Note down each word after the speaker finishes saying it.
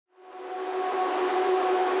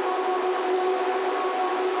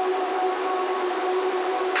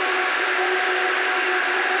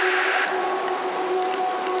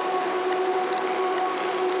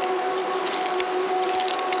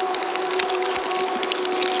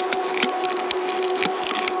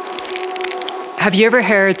Have you ever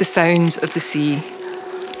heard the sounds of the sea?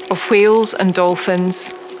 Of whales and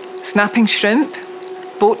dolphins, snapping shrimp,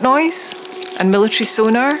 boat noise, and military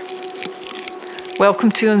sonar? Welcome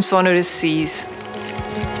to On Sonorous Seas.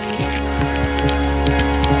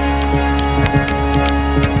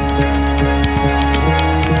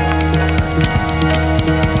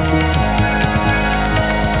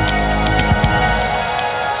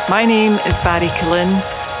 My name is Mhairi Killin,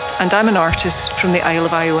 and I'm an artist from the Isle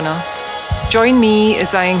of Iona. Join me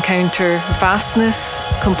as I encounter vastness,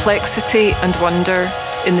 complexity and wonder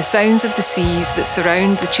in the sounds of the seas that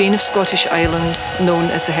surround the chain of Scottish islands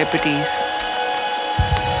known as the Hebrides.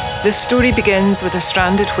 This story begins with a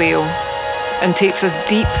stranded whale and takes us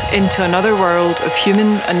deep into another world of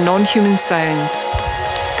human and non-human sounds.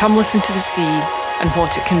 Come listen to the sea and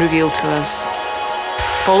what it can reveal to us.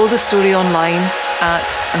 Follow the story online at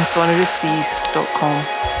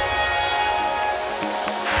onsonorousseas.com.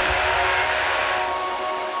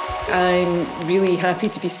 I'm really happy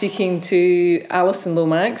to be speaking to Alison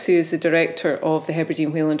Lomax, who is the director of the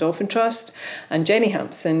Hebridean Whale and Dolphin Trust, and Jenny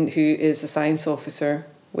Hampson, who is a science officer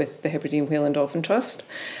with the Hebridean Whale and Dolphin Trust.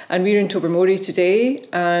 And we're in Tobermory today,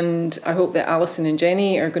 and I hope that Alison and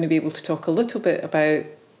Jenny are going to be able to talk a little bit about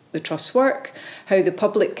the Trust's work, how the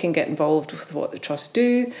public can get involved with what the Trust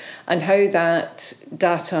do, and how that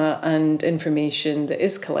data and information that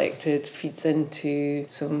is collected feeds into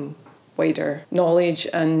some wider knowledge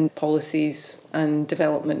and policies and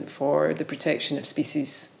development for the protection of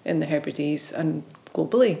species in the Hebrides and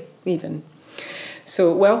globally even.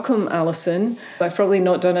 So welcome, Alison. I've probably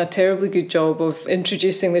not done a terribly good job of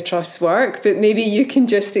introducing the Trust's work, but maybe you can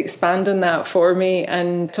just expand on that for me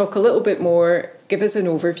and talk a little bit more, give us an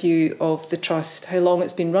overview of the Trust, how long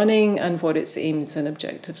it's been running and what its aims and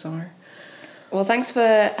objectives are. Well, thanks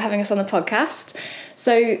for having us on the podcast.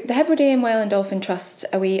 So the Hebridean Whale and Dolphin Trust,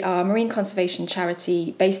 we are a marine conservation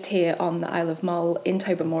charity based here on the Isle of Mull in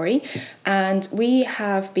Tobermory, and we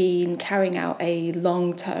have been carrying out a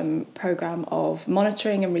long-term programme of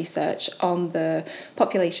monitoring and research on the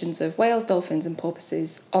populations of whales, dolphins and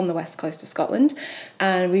porpoises on the west coast of Scotland,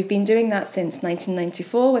 and we've been doing that since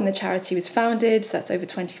 1994 when the charity was founded, so that's over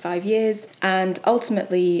 25 years, and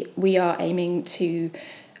ultimately we are aiming to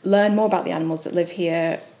learn more about the animals that live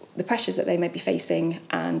here, the pressures that they may be facing,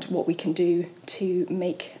 and what we can do to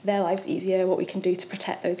make their lives easier, what we can do to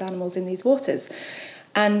protect those animals in these waters.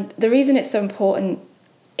 And the reason it's so important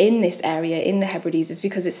in this area, in the Hebrides, is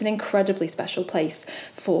because it's an incredibly special place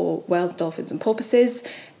for whales, dolphins and porpoises.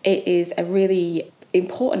 It is a really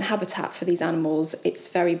important habitat for these animals. It's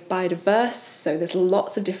very biodiverse, so there's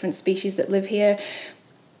lots of different species that live here.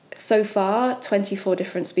 So far, 24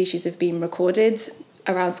 different species have been recorded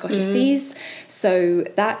around Scottish seas, so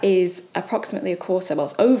that is approximately a quarter, well,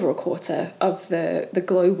 it's over a quarter of the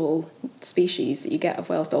global species that you get of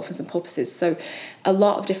whales, dolphins and porpoises, so a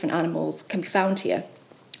lot of different animals can be found here.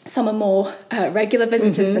 Some are more regular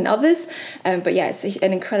visitors than others, but yeah, it's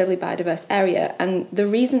an incredibly biodiverse area, and the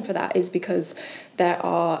reason for that is because there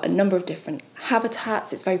are a number of different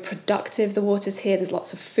habitats. It's very productive, the waters here, there's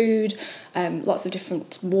lots of food, lots of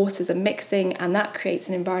different waters are mixing, and that creates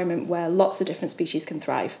an environment where lots of different species can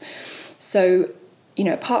thrive. So, you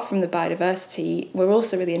know, apart from the biodiversity, we're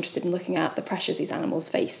also really interested in looking at the pressures these animals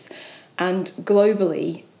face, and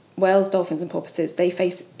globally, whales, dolphins and porpoises, they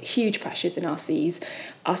face huge pressures in our seas.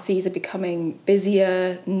 Our seas are becoming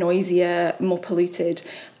busier, noisier, more polluted,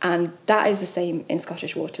 and that is the same in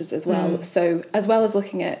Scottish waters as well. So as well as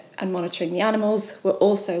looking at and monitoring the animals, we're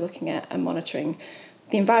also looking at and monitoring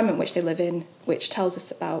the environment which they live in, which tells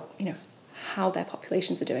us about, you know, how their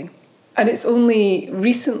populations are doing. And it's only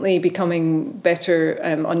recently becoming better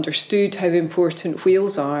understood how important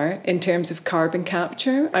whales are in terms of carbon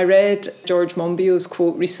capture. I read George Monbiot's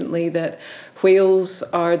quote recently that whales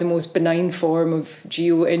are the most benign form of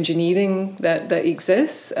geoengineering that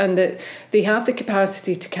exists, and that they have the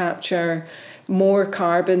capacity to capture more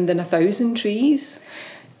carbon than 1,000 trees.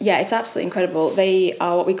 Yeah, it's absolutely incredible. They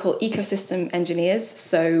are what we call ecosystem engineers,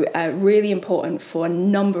 so really important for a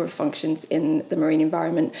number of functions in the marine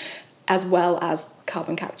environment, as well as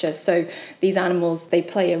carbon capture. So these animals, they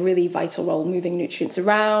play a really vital role moving nutrients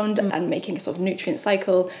around and making a sort of nutrient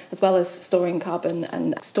cycle, as well as storing carbon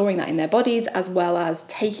and storing that in their bodies, as well as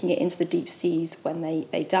taking it into the deep seas when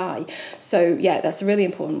they die. So yeah, that's a really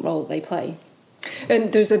important role that they play.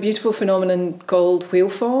 And there's a beautiful phenomenon called whale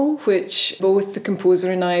fall, which both the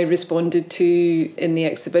composer and I responded to in the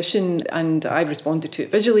exhibition, and I responded to it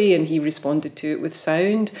visually and he responded to it with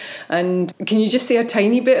sound. And can you just say a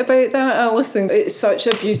tiny bit about that, Alison? It's such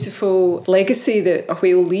a beautiful legacy that a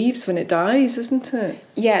whale leaves when it dies, isn't it?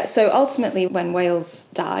 Yeah, so ultimately when whales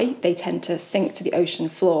die, they tend to sink to the ocean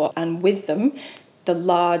floor, and with them, the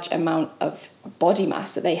large amount of body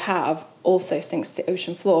mass that they have also sinks to the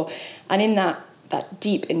ocean floor. And in that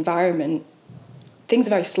deep environment, things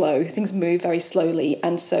are very slow, things move very slowly,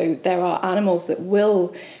 and so there are animals that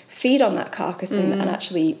will feed on that carcass and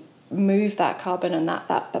actually move that carbon and that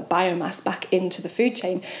biomass back into the food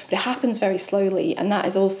chain, but it happens very slowly, and that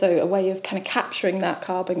is also a way of kind of capturing that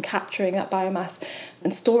carbon, capturing that biomass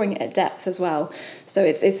and storing it at depth as well. So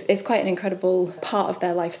it's quite an incredible part of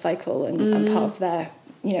their life cycle and part of their,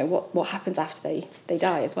 what happens after they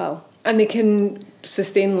die as well. And they can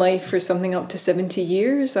sustain life for something up to 70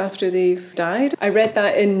 years after they've died. I read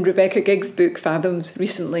that in Rebecca Gigg's book, Fathoms,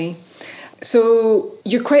 recently. So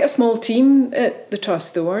you're quite a small team at the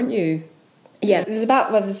Trust, though, aren't you? Yeah,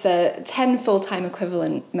 there's 10 full-time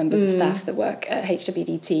equivalent members of staff that work at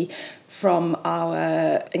HWDT, from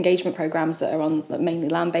our engagement programmes that are on mainly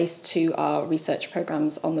land-based to our research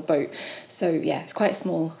programmes on the boat. So yeah, it's quite a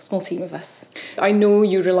small team of us. I know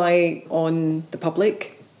you rely on the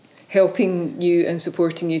public helping you and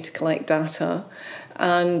supporting you to collect data.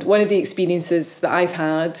 And one of the experiences that I've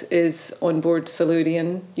had is on board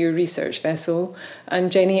Silurian, your research vessel.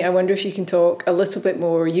 And Jenny, I wonder if you can talk a little bit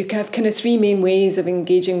more. You have kind of three main ways of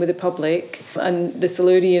engaging with the public, and the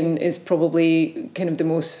Silurian is probably kind of the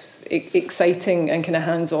most exciting and kind of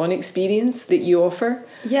hands-on experience that you offer.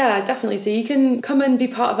 Yeah, definitely. So you can come and be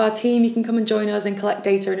part of our team, you can come and join us and collect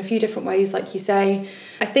data in a few different ways, like you say.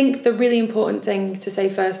 I think the really important thing to say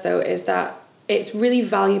first, though, is that it's really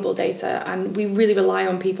valuable data, and we really rely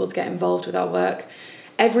on people to get involved with our work.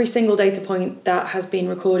 Every single data point that has been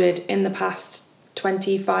recorded in the past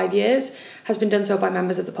 25 years has been done so by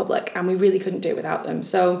members of the public, and we really couldn't do it without them.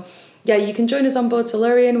 So yeah, you can join us on board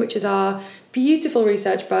Silurian, which is our beautiful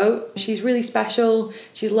research boat. She's really special,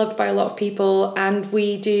 she's loved by a lot of people, and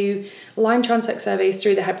we do line transect surveys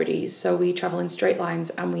through the Hebrides. So we travel in straight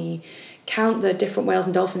lines and we count the different whales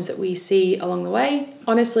and dolphins that we see along the way.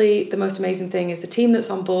 Honestly, the most amazing thing is the team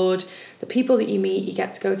that's on board, the people that you meet. You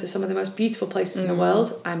get to go to some of the most beautiful places in the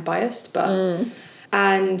world. I'm biased, but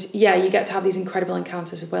and yeah, you get to have these incredible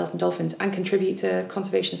encounters with whales and dolphins and contribute to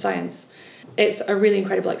conservation science. It's a really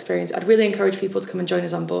incredible experience. I'd really encourage people to come and join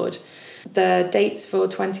us on board. The dates for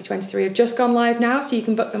 2023 have just gone live now, so you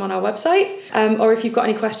can book them on our website. Or if you've got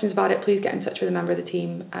any questions about it, please get in touch with a member of the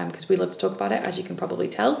team, because we love to talk about it, as you can probably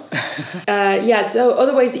tell. So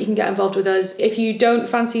other ways that you can get involved with us. If you don't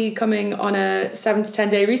fancy coming on a 7 to 10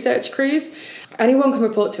 day research cruise, anyone can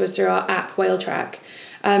report to us through our app, Whale Track.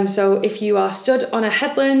 So if you are stood on a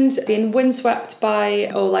headland, being windswept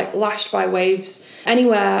by or lashed by waves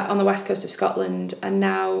anywhere on the west coast of Scotland, and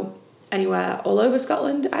now anywhere all over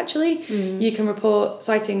Scotland, actually, you can report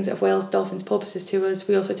sightings of whales, dolphins, porpoises to us.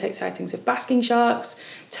 We also take sightings of basking sharks,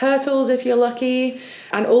 turtles if you're lucky,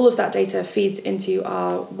 and all of that data feeds into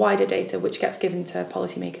our wider data, which gets given to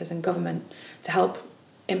policymakers and government to help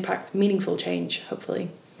impact meaningful change, hopefully.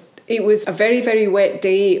 It was a very, very wet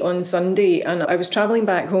day on Sunday, and I was travelling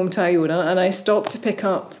back home to Iona, and I stopped to pick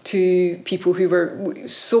up two people who were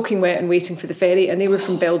soaking wet and waiting for the ferry, and they were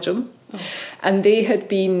from Belgium. And they had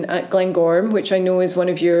been at Glengorm, which I know is one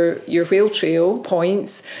of your whale trail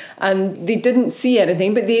points, and they didn't see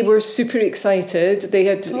anything, but they were super excited. They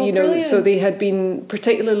had, brilliant. So they had been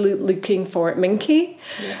particularly looking for minke.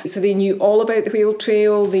 Yeah. So they knew all about the whale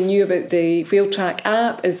trail, they knew about the Whale Track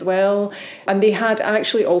app as well, and they had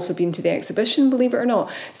actually also been to the exhibition, believe it or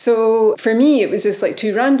not. So for me, it was just like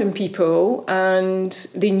two random people, and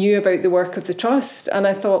they knew about the work of the Trust, and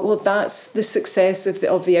I thought, well, that's the success of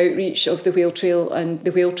the outreach of the Whale Trail and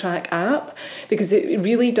the Whale Track app, because it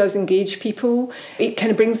really does engage people. It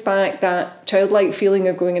kind of brings back that childlike feeling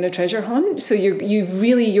of going on a treasure hunt. So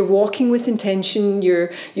you're walking with intention, you're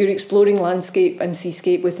exploring landscape and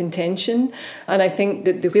seascape with intention. And I think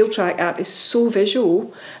that the Whale Track app is so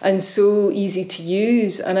visual and so easy to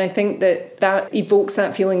use, and I think that evokes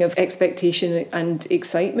that feeling of expectation and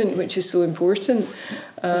excitement, which is so important.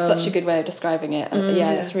 Such a good way of describing it.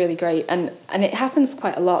 It's really great, and it happens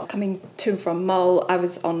quite a lot coming to and from Mull. I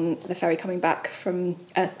was on the ferry coming back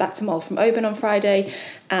to Mull from Oban on Friday,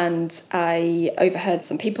 and I overheard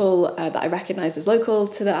some people that I recognised as local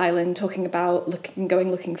to the island talking about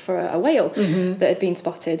looking for a whale that had been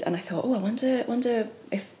spotted, and I thought, I wonder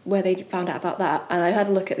where they found out about that. And I had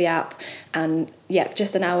a look at the app, and yeah,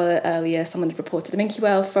 just an hour earlier someone had reported a minke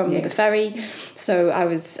whale from the ferry. So I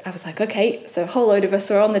was like, okay, so a whole load of us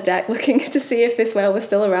were on the deck looking to see if this whale was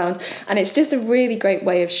still around. And it's just a really great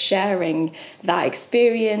way of sharing that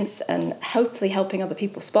experience and hopefully helping other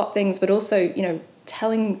people spot things, but also, you know,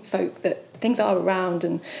 telling folk that things are around.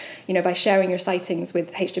 And, you know, by sharing your sightings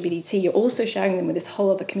with HWDT, you're also sharing them with this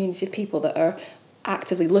whole other community of people that are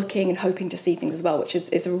actively looking and hoping to see things as well, which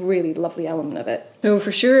is a really lovely element of it. No,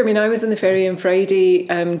 for sure. I mean, I was in the ferry on Friday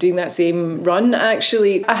doing that same run,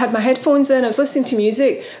 actually. I had my headphones in, I was listening to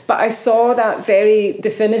music, but I saw that very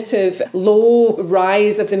definitive low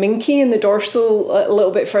rise of the minke in the dorsal a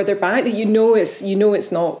little bit further back, that you know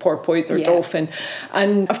it's not porpoise or dolphin.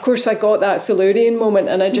 And of course I got that Silurian moment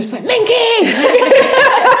and I just went, minke!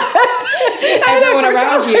 Everyone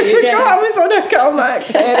around you. I was on a Calmac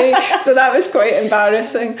ferry, so that was quite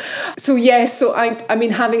embarrassing. So yes, so I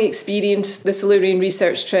mean, having experienced the Silurian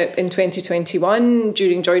research trip in 2021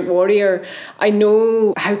 during Joint Warrior, I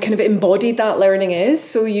know how kind of embodied that learning is.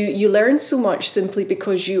 So you learn so much simply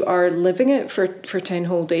because you are living it for 10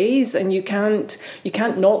 whole days, and you can't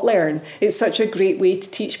not learn. It's such a great way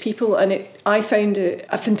to teach people, and I found it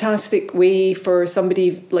a fantastic way for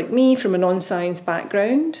somebody like me from a non-science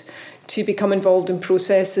background to become involved in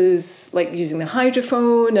processes like using the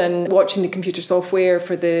hydrophone and watching the computer software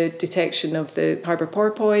for the detection of the harbour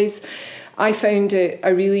porpoise. I found it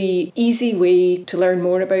a really easy way to learn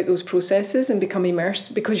more about those processes and become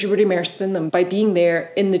immersed, because you were immersed in them by being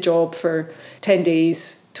there in the job for 10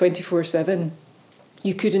 days, 24/7.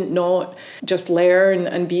 You couldn't not just learn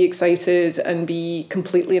and be excited and be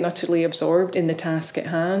completely and utterly absorbed in the task at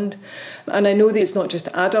hand. And I know that it's not just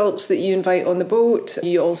adults that you invite on the boat.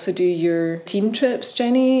 You also do your team trips,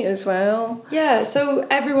 Jenny, as well. Yeah, so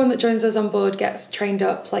everyone that joins us on board gets trained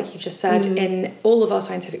up, like you've just said, in all of our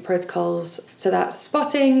scientific protocols. So that's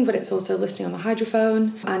spotting, but it's also listening on the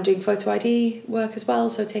hydrophone and doing photo ID work as well,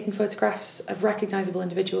 so taking photographs of recognisable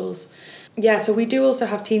individuals. Yeah, so we do also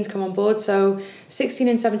have teens come on board. So 16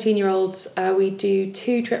 and 17-year-olds, we do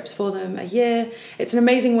 2 trips for them a year. It's an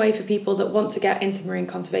amazing way for people that want to get into marine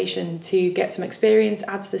conservation to get some experience,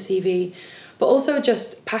 add to the CV, but also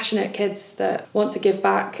just passionate kids that want to give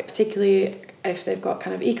back, particularly if they've got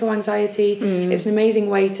kind of eco-anxiety. It's an amazing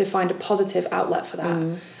way to find a positive outlet for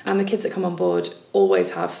that. And the kids that come on board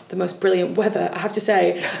always have the most brilliant weather, I have to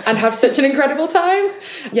say, and have such an incredible time.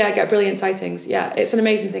 Yeah, get brilliant sightings. Yeah, it's an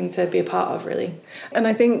amazing thing to be a part of, really. And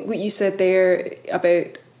I think what you said there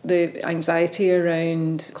about the anxiety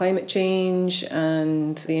around climate change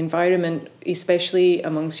and the environment, especially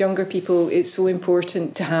amongst younger people, it's so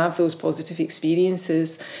important to have those positive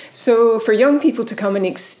experiences. So for young people to come and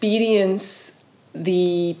experience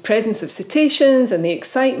the presence of cetaceans and the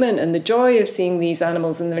excitement and the joy of seeing these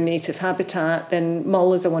animals in their native habitat, then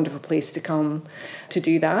Mull is a wonderful place to come to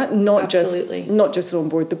do that. Not just on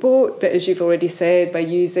board the boat, but as you've already said, by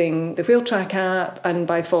using the Whale Track app and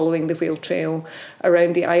by following the whale trail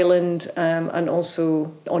around the island, and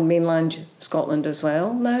also on mainland Scotland as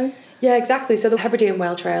well now. Yeah, exactly. So the Hebridean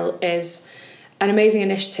Whale Trail is an amazing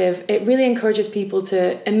initiative. It really encourages people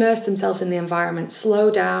to immerse themselves in the environment, slow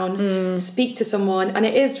down, speak to someone. And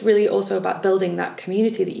it is really also about building that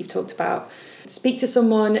community that you've talked about. Speak to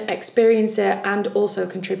someone, experience it, and also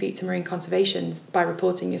contribute to marine conservation by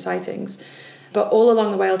reporting your sightings. But all along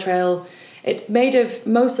the whale trail, it's made of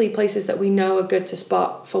mostly places that we know are good to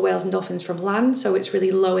spot for whales and dolphins from land. So it's really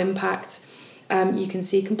low impact. You can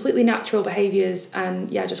see completely natural behaviours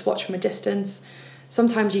and just watch from a distance.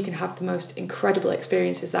 Sometimes you can have the most incredible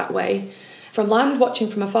experiences that way from land, watching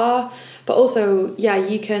from afar, but also,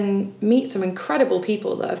 you can meet some incredible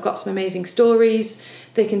people that have got some amazing stories.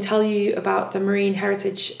 They can tell you about the marine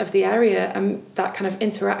heritage of the area and that kind of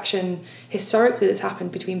interaction historically that's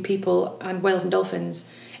happened between people and whales and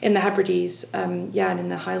dolphins in the Hebrides, and in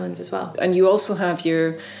the Highlands as well. And you also have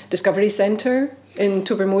your Discovery Centre in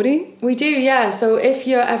Tobermory? We do, yeah. So if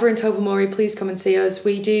you're ever in Tobermory, please come and see us.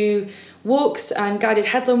 We do walks and guided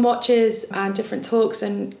headland watches and different talks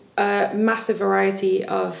and a massive variety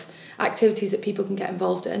of activities that people can get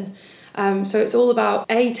involved in. So it's all about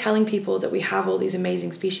telling people that we have all these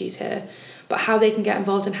amazing species here, but how they can get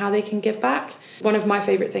involved and how they can give back. One of my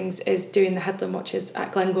favourite things is doing the headland watches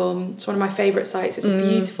at Glengorm. It's one of my favourite sites. It's a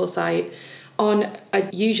beautiful site on a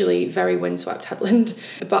usually very windswept headland,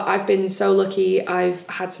 but I've been so lucky. I've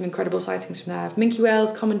had some incredible sightings from there. Minke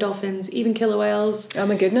whales, common dolphins, even killer whales. Oh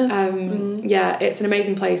my goodness. Yeah, it's an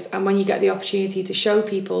amazing place. And when you get the opportunity to show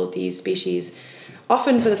people these species,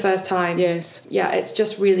 often for the first time, it's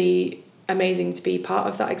just really amazing to be part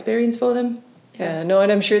of that experience for them. Yeah, no,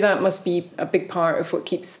 and I'm sure that must be a big part of what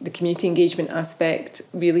keeps the community engagement aspect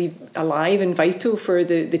really alive and vital for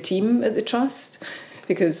the team at the Trust.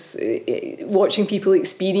 Because watching people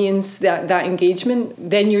experience that engagement,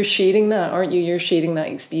 then you're sharing that, aren't you? You're sharing that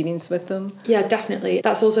experience with them. Yeah, definitely.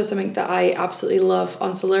 That's also something that I absolutely love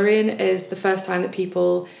on Silurian, is the first time that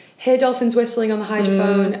people hear dolphins whistling on the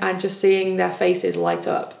hydrophone and just seeing their faces light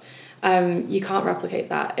up. You can't replicate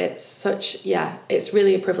that. It's it's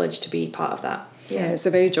really a privilege to be part of that. Yeah, it's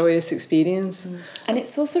a very joyous experience. And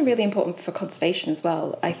it's also really important for conservation as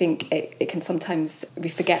well. I think it can sometimes, we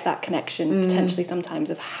forget that connection potentially sometimes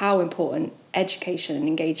of how important education and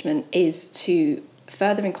engagement is to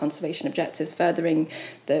furthering conservation objectives, furthering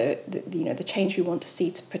the change we want to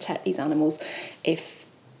see to protect these animals. If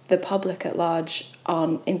the public at large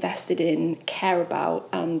aren't invested in, care about,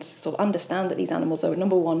 and sort of understand that these animals are,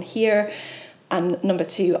 number one, here, and number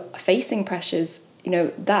two, facing pressures,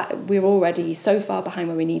 that we're already so far behind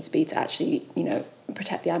where we need to be to actually,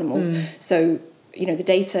 protect the animals. So, the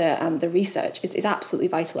data and the research is absolutely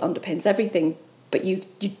vital, underpins everything, but you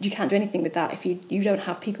can't do anything with that if you don't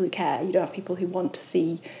have people who care, you don't have people who want to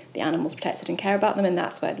see the animals protected and care about them, and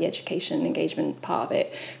that's where the education and engagement part of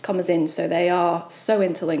it comes in. So they are so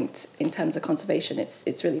interlinked in terms of conservation,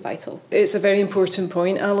 it's really vital. It's a very important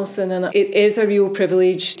point, Alison, and it is a real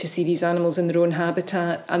privilege to see these animals in their own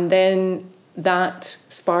habitat, and then that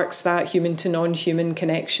sparks that human to non-human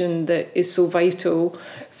connection that is so vital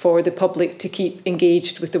for the public to keep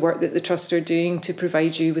engaged with the work that the Trust are doing to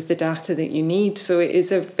provide you with the data that you need. So it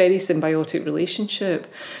is a very symbiotic relationship.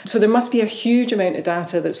 So there must be a huge amount of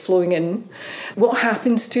data that's flowing in. What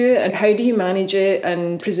happens to it and how do you manage it?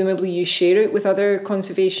 And presumably you share it with other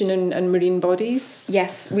conservation and marine bodies?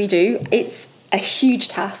 Yes, we do. It's a huge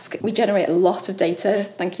task. We generate a lot of data.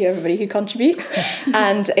 Thank you everybody who contributes.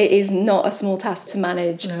 And it is not a small task to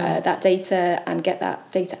manage that data and get that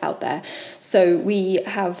data out there. So we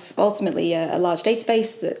have ultimately a large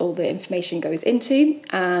database that all the information goes into,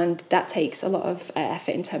 and that takes a lot of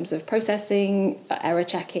effort in terms of processing, error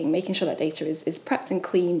checking, making sure that data is prepped and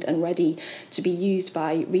cleaned and ready to be used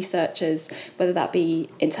by researchers, whether that be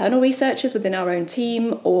internal researchers within our own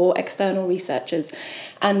team or external researchers.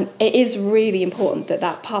 And it is really important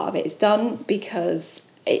that part of it is done, because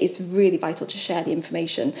it is really vital to share the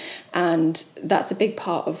information, and that's a big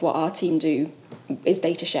part of what our team do is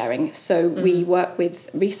data sharing. So we work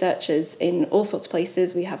with researchers in all sorts of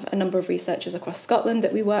places. We have a number of researchers across Scotland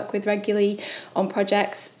that we work with regularly on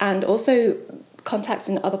projects, and also contacts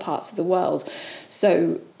in other parts of the world.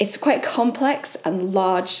 So it's quite a complex and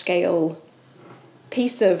large scale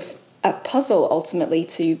piece of a puzzle ultimately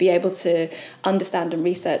to be able to understand and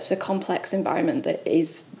research the complex environment that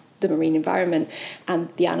is the marine environment and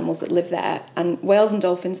the animals that live there. And whales and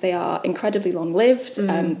dolphins, they are incredibly long-lived,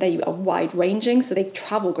 they are wide-ranging, so they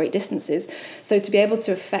travel great distances. So to be able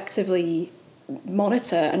to effectively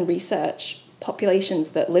monitor and research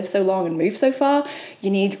populations that live so long and move so far,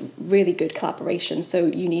 you need really good collaboration. So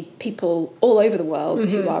you need people all over the world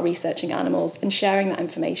who are researching animals and sharing that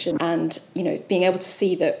information, and being able to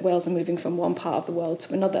see that whales are moving from one part of the world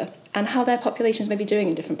to another and how their populations may be doing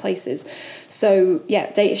in different places. So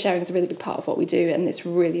data sharing is a really big part of what we do, and it's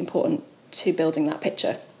really important to building that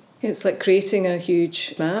picture. It's like creating a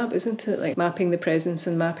huge map, isn't it? Like mapping the presence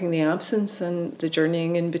and mapping the absence and the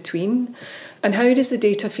journeying in between. And how does the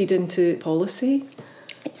data feed into policy?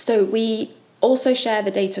 So we also share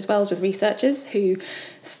the data as well as with researchers who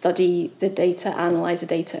study the data, analyse the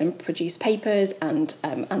data and produce papers and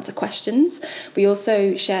answer questions. We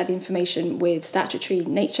also share the information with statutory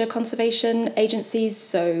nature conservation agencies,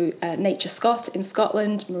 so Nature Scot in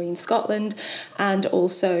Scotland, Marine Scotland, and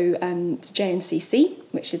also JNCC,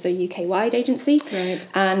 which is a UK-wide agency. Right.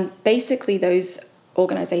 And basically those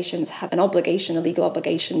organisations have an obligation, a legal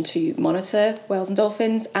obligation to monitor whales and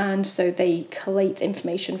dolphins, and so they collate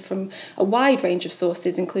information from a wide range of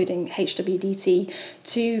sources, including HWDT,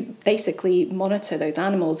 to basically monitor those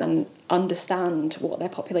animals and understand what their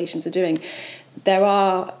populations are doing. There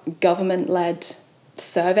are government-led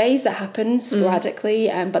surveys that happen sporadically,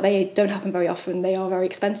 but they don't happen very often. They are very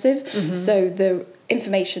expensive. So the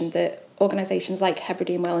information that organisations like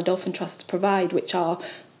Hebridean Whale and Dolphin Trust provide, which are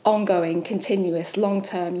ongoing, continuous,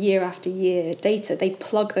 long-term, year after year data, they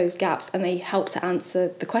plug those gaps and they help to answer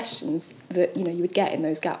the questions that you would get in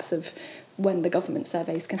those gaps of when the government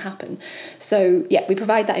surveys can happen. So we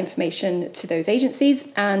provide that information to those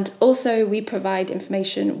agencies, and also we provide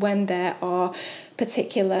information when there are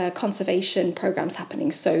particular conservation programs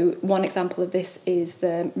happening. So one example of this is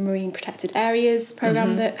the Marine Protected Areas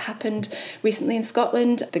program that happened recently in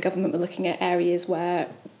Scotland. The government were looking at areas where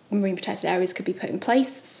marine protected areas could be put in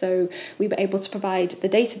place. So we were able to provide the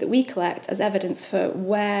data that we collect as evidence for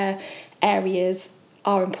where areas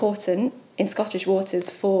are important in Scottish waters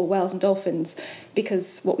for whales and dolphins,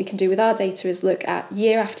 because what we can do with our data is look at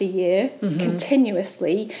year after year,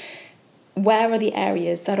 continuously, where are the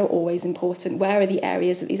areas that are always important? Where are the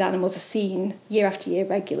areas that these animals are seen year after year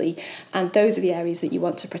regularly? And those are the areas that you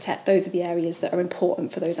want to protect. Those are the areas that are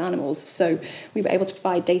important for those animals. So we were able to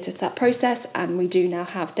provide data to that process, and we do now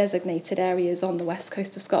have designated areas on the west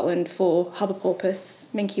coast of Scotland for harbour porpoise,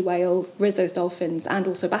 minke whale, Risso's dolphins, and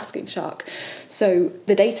also basking shark. So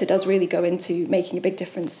the data does really go into making a big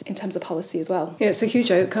difference in terms of policy as well. Yeah, it's a huge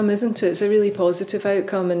outcome, isn't it? It's a really positive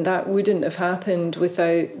outcome, and that wouldn't have happened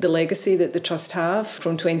without the legacy that the Trust have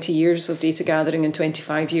from 20 years of data gathering and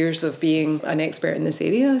 25 years of being an expert in this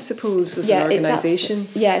area, I suppose, as an organisation.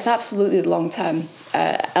 It's absolutely the long-term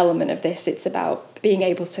element of this. It's about being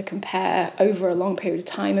able to compare over a long period of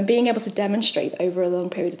time and being able to demonstrate over a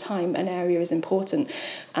long period of time an area is important.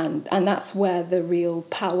 And that's where the real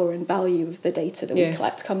power and value of the data that we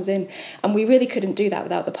collect comes in. And we really couldn't do that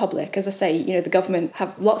without the public. As I say, the government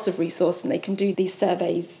have lots of resource and they can do these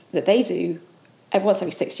surveys that they do once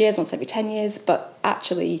every 6 years, once every 10 years, but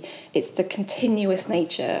actually it's the continuous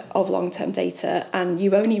nature of long-term data, and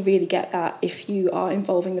you only really get that if you are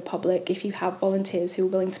involving the public, if you have volunteers who are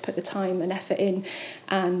willing to put the time and effort in.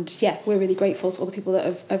 And we're really grateful to all the people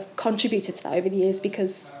that have contributed to that over the years,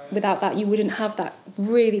 because without that you wouldn't have that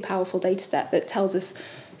really powerful data set that tells us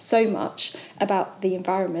so much about the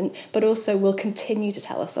environment, but also will continue to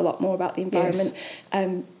tell us a lot more about the environment.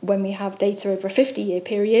 When we have data over a 50-year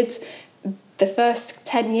period, the first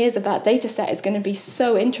 10 years of that data set is going to be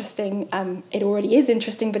so interesting. It already is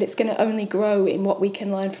interesting, but it's going to only grow in what we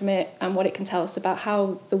can learn from it and what it can tell us about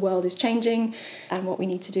how the world is changing and what we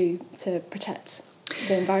need to do to protect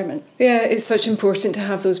the environment. Yeah, it's such important to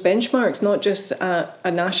have those benchmarks, not just at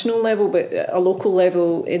a national level, but at a local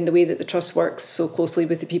level, in the way that the Trust works so closely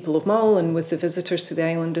with the people of Mull and with the visitors to the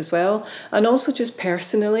island as well. And also just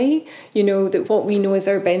personally, that what we know as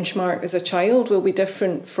our benchmark as a child will be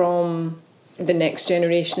different from the next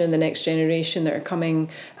generation and the next generation that are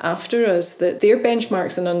coming after us, that their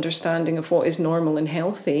benchmarks and understanding of what is normal and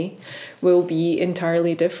healthy will be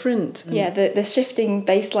entirely different. Yeah, the shifting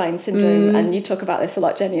baseline syndrome, and you talk about this a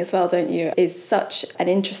lot, Jenny, as well, don't you, is such an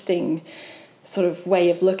interesting sort of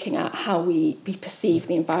way of looking at how we perceive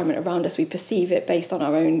the environment around us. We perceive it based on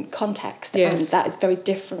our own context, and that is very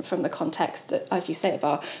different from the context, as you say, of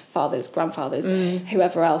our fathers, grandfathers,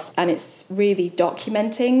 whoever else. And it's really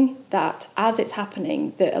documenting that as it's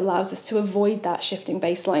happening that allows us to avoid that shifting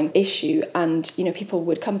baseline issue. And people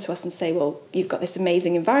would come to us and say, well, you've got this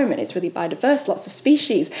amazing environment, it's really biodiverse, lots of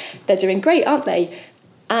species, they're doing great, aren't they?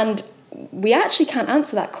 And we actually can't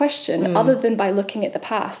answer that question other than by looking at the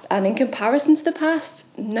past. And in comparison to the past,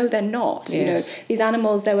 no, they're not. These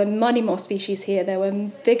animals, there were many more species here, there were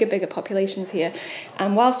bigger populations here.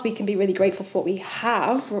 And whilst we can be really grateful for what we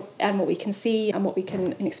have and what we can see and what we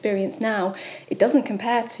can experience now, it doesn't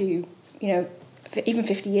compare to, even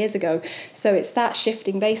 50 years ago. So it's that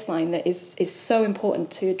shifting baseline that is so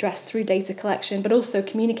important to address through data collection, but also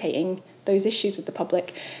communicating those issues with the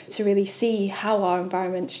public to really see how our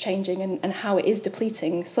environment's changing and how it is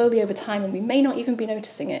depleting slowly over time, and we may not even be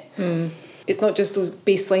noticing it. It's not just those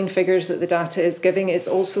baseline figures that the data is giving, it's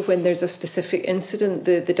also when there's a specific incident,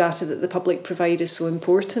 the data that the public provide is so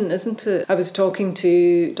important, isn't it? I was talking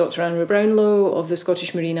to Dr. Anne Brownlow of the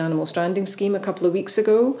Scottish Marine Animal Stranding Scheme a couple of weeks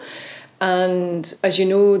ago. And as you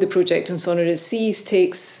know, the project on Sonorous Seas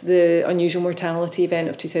takes the unusual mortality event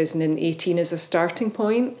of 2018 as a starting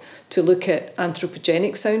point to look at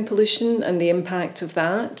anthropogenic sound pollution and the impact of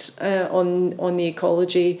that on the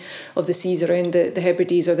ecology of the seas around the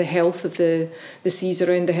Hebrides, or the health of the seas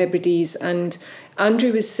around the Hebrides. And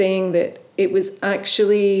Andrew was saying that it was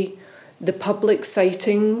actually the public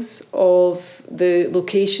sightings of the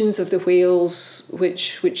locations of the whales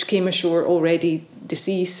which came ashore already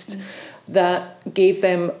deceased that gave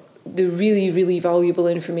them the really, really valuable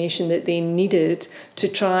information that they needed to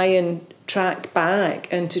try and track back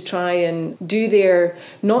and to try and do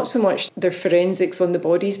not so much their forensics on the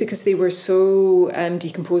bodies, because they were so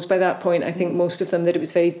decomposed by that point, I think most of them, that it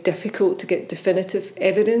was very difficult to get definitive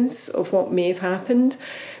evidence of what may have happened,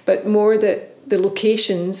 but more that the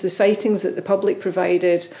locations, the sightings that the public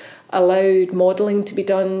provided allowed modelling to be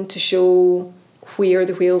done to show where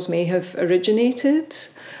the whales may have originated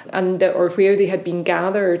or where they had been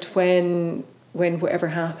gathered when whatever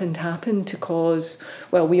happened to cause,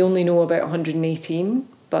 well, we only know about 118,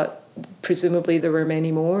 but presumably there were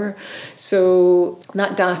many more. So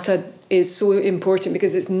that data is so important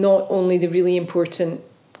because it's not only the really important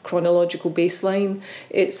chronological baseline.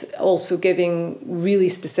 It's also giving really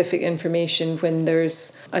specific information when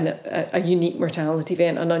there's a unique mortality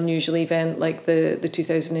event, an unusual event like the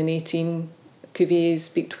 2018 Cuvier's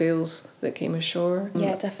beaked whales that came ashore.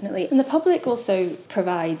 Yeah, definitely. And the public also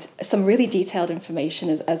provide some really detailed information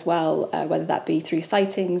as well, whether that be through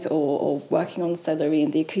sightings or working on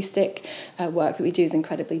Silurian. The acoustic work that we do is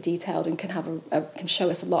incredibly detailed and can show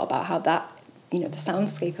us a lot about how that, the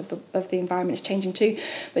soundscape of the environment is changing too.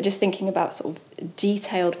 But just thinking about sort of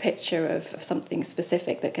detailed picture of something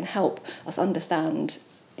specific that can help us understand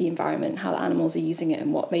the environment, how the animals are using it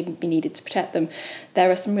and what may be needed to protect them. There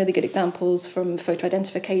are some really good examples from photo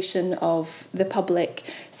identification of the public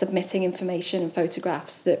submitting information and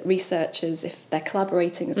photographs that researchers, if they're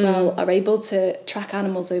collaborating as well, are able to track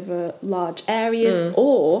animals over large areas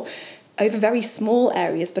or over very small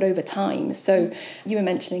areas, but over time. So you were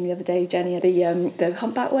mentioning the other day, Jenny, the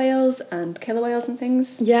humpback whales and killer whales and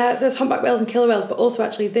things. Yeah, there's humpback whales and killer whales, but also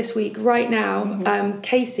actually this week, right now,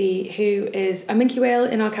 Casey, who is a minke whale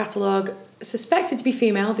in our catalogue, suspected to be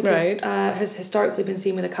female because has historically been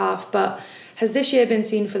seen with a calf, but has this year been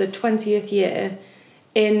seen for the 20th year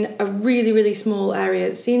in a really, really small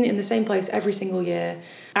area, seen in the same place every single year,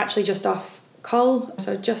 actually just off Col,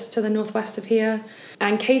 so just to the northwest of here.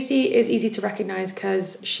 And Casey is easy to recognise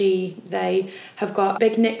because they have got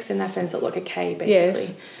big nicks in their fins that look a K, basically.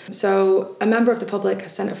 Yes. So a member of the public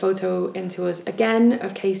has sent a photo into us again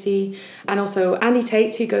of Casey, and also Andy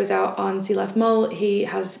Tate, who goes out on Sea Life Mull. He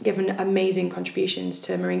has given amazing contributions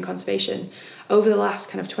to marine conservation over the last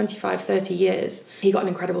kind of 25, 30 years. He got an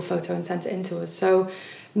incredible photo and sent it into us. So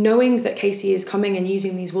knowing that Casey is coming and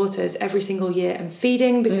using these waters every single year and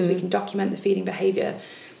feeding, because we can document the feeding behaviour,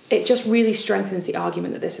 it just really strengthens the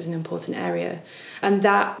argument that this is an important area. And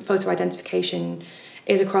that photo identification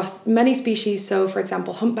is across many species. So, for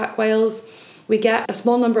example, humpback whales. We get a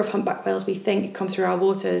small number of humpback whales we think come through our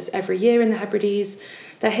waters every year in the Hebrides.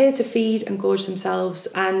 They're here to feed and gorge themselves.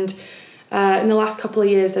 And in the last couple of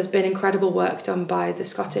years, there's been incredible work done by the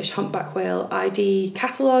Scottish Humpback Whale ID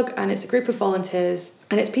catalogue, and it's a group of volunteers,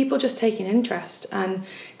 and it's people just taking interest and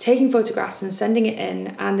taking photographs and sending it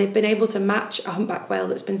in, and they've been able to match a humpback whale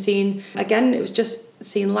that's been seen, again, it was just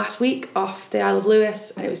seen last week off the Isle of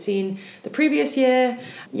Lewis, and it was seen the previous year.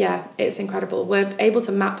 Yeah, it's incredible. We're able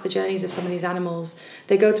to map the journeys of some of these animals.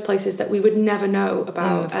 They go to places that we would never know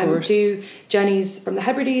about, do journeys from the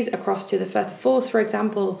Hebrides across to the Firth of Forth, for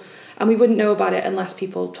example, and we wouldn't know about it unless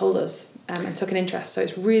people told us and took an interest. So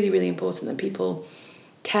it's really, really important that people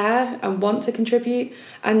care and want to contribute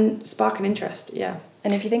and spark an interest, yeah.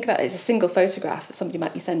 And if you think about it, it's a single photograph that somebody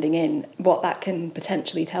might be sending in, what that can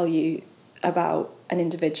potentially tell you about an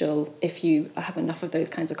individual if you have enough of those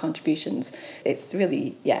kinds of contributions. It's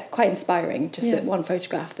really, quite inspiring, just that one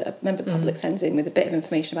photograph that a member of the public sends in with a bit of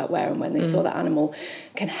information about where and when they saw that animal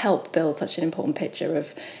can help build such an important picture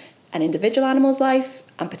of an individual animal's life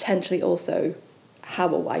and potentially also how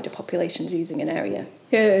a wider population's using an area.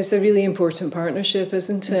 Yeah, it's a really important partnership,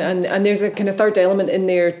 isn't it? And there's a kind of third element in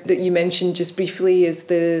there that you mentioned just briefly, is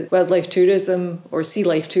the wildlife tourism or sea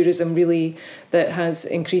life tourism, really, that has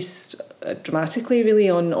increased dramatically really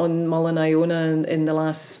on Mull and Iona in the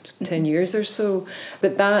last 10 years or so.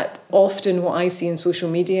 But that often, what I see in social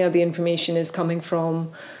media, the information is coming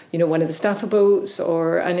from, one of the staff boats,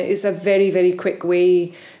 and it's a very, very quick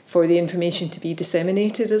way for the information to be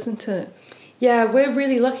disseminated, isn't it? Yeah, we're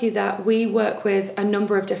really lucky that we work with a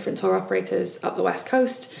number of different tour operators up the West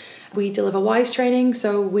Coast. We deliver WISE training,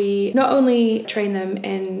 so we not only train them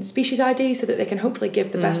in species ID so that they can hopefully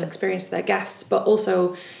give the best experience to their guests, but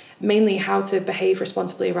also mainly how to behave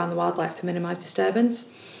responsibly around the wildlife to minimise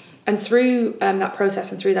disturbance. And through that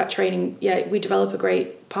process and through that training, we develop a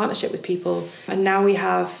great partnership with people. And now we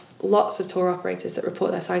have lots of tour operators that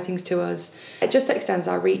report their sightings to us. It just extends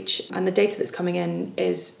our reach, and the data that's coming in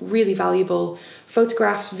is really valuable.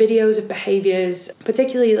 Photographs, videos of behaviours,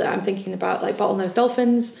 particularly I'm thinking about like bottlenose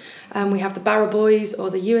dolphins. We have the Barra Boys,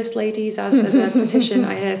 or the US ladies, as there's a petition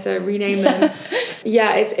I hear to rename them.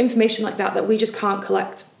 Yeah, it's information like that we just can't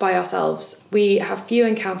collect by ourselves. We have few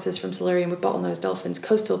encounters from Silurian with bottlenose dolphins,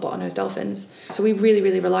 coastal bottlenose dolphins. So we really,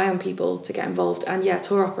 really rely on people to get involved. And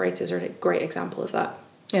tour operators are a great example of that.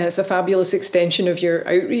 Yeah, it's a fabulous extension of your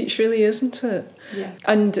outreach, really, isn't it? Yeah.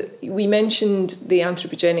 And we mentioned the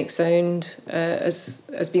anthropogenic sound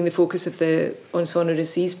as being the focus of the On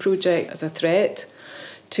Sonorous Seas project as a threat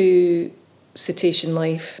to cetacean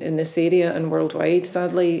life in this area and worldwide,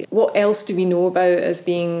 sadly. What else do we know about as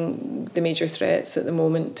being the major threats at the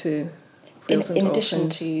moment to in addition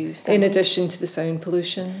to sound. In addition to the sound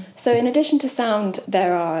pollution? So in addition to sound,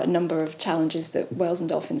 there are a number of challenges that whales and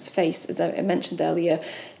dolphins face. As I mentioned earlier,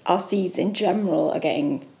 our seas in general are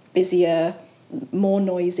getting busier, more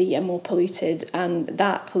noisy and more polluted, and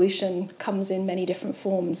that pollution comes in many different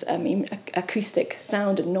forms. I mean, acoustic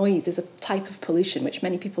sound and noise is a type of pollution which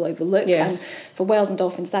many people overlook. Yes. And for whales and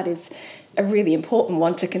dolphins, that is a really important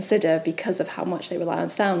one to consider because of how much they rely on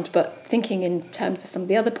sound. But thinking in terms of some of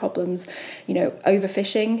the other problems, you know,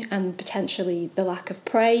 overfishing and potentially the lack of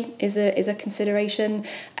prey is a consideration.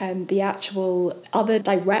 The actual other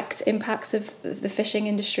direct impacts of the fishing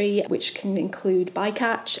industry, which can include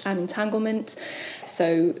bycatch and entanglement.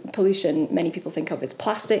 So pollution, many people think of as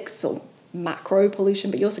plastics or macro pollution,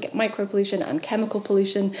 but you also get micro pollution and chemical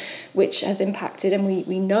pollution, which has impacted, and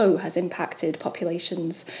we know has impacted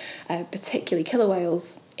populations, particularly killer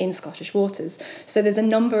whales in Scottish waters. So there's a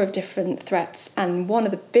number of different threats, and one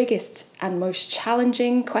of the biggest and most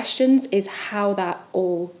challenging questions is how that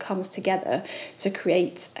all comes together to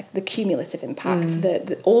create the cumulative impact.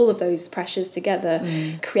 All of those pressures together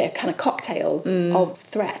create a kind of cocktail of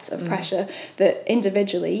threat, of pressure that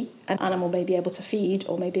individually an animal may be able to feed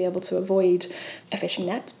or may be able to avoid a fishing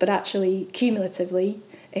net, but actually cumulatively,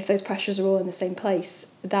 if those pressures are all in the same place,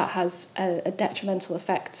 that has a detrimental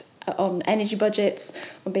effect on energy budgets,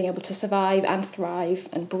 on being able to survive and thrive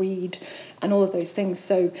and breed and all of those things.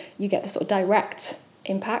 So you get the sort of direct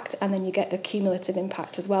impact, and then you get the cumulative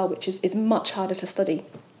impact as well, which is much harder to study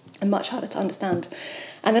and much harder to understand.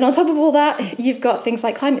 And then on top of all that, you've got things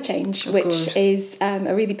like climate change, which is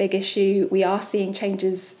a really big issue. We are seeing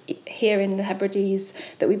changes here in the Hebrides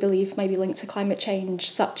that we believe may be linked to climate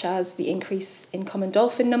change, such as the increase in common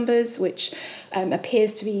dolphin numbers, which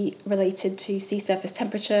appears to be related to sea surface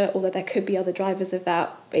temperature, although there could be other drivers of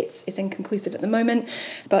that. It's inconclusive at the moment.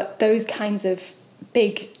 But those kinds of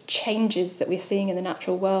big changes that we're seeing in the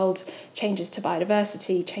natural world, changes to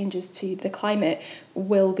biodiversity, changes to the climate,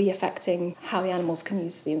 will be affecting how the animals can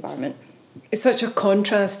use the environment. It's such a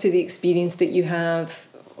contrast to the experience that you have,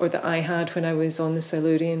 or that I had when I was on the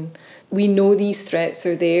Silurian. We know these threats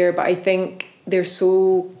are there, but I think they're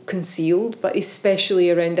so concealed, but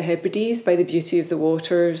especially around the Hebrides by the beauty of the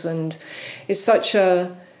waters, and it's such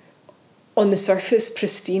a, on the surface,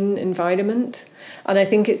 pristine environment. And I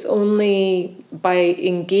think it's only by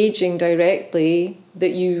engaging directly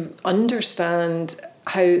that you understand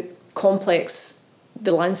how complex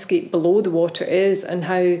the landscape below the water is and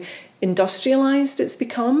how industrialised it's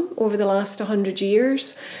become over the last 100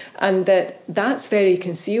 years, and that's very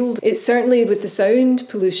concealed. It's certainly with the sound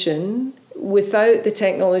pollution, without the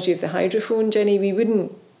technology of the hydrophone, Jenny, we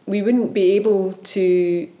wouldn't be able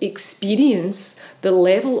to experience the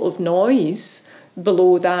level of noise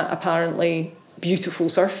below that apparently beautiful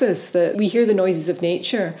surface. That we hear the noises of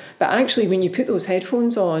nature, but actually when you put those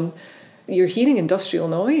headphones on, you're hearing industrial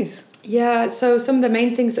noise. Yeah, so some of the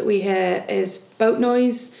main things that we hear is boat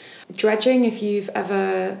noise, dredging. If you've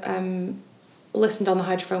ever listened on the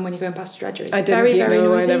hydrophone when you're going past a dredger, it's very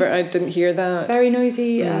noisy. I didn't hear that. Very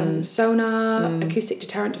noisy. Sonar, acoustic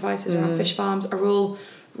deterrent devices around fish farms are all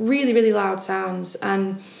really, really loud sounds,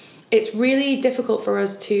 and it's really difficult for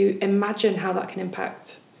us to imagine how that can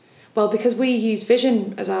impact. Well, because we use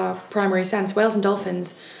vision as our primary sense, whales and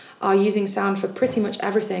dolphins are using sound for pretty much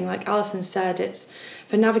everything. Like Alison said, it's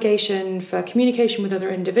for navigation, for communication with other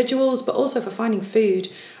individuals, but also for finding food.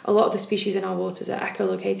 A lot of the species in our waters are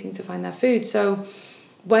echolocating to find their food. So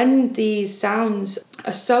when these sounds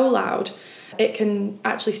are so loud, it can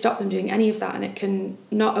actually stop them doing any of that, and it can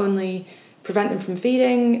not only prevent them from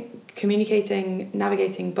feeding, communicating,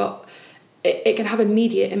 navigating, but it can have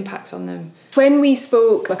immediate impacts on them. When we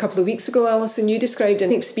spoke a couple of weeks ago, Alison, you described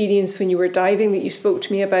an experience when you were diving that you spoke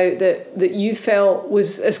to me about that you felt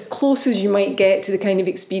was as close as you might get to the kind of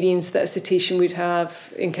experience that a cetacean would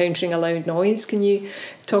have encountering a loud noise. Can you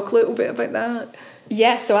talk a little bit about that?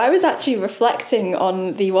 Yeah, so I was actually reflecting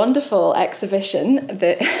on the wonderful exhibition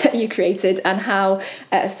that you created, and how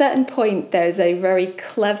at a certain point there's a very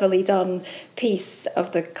cleverly done piece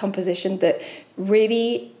of the composition that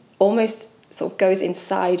really almost sort of goes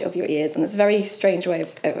inside of your ears, and it's a very strange way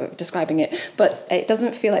of describing it, but it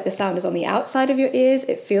doesn't feel like the sound is on the outside of your ears.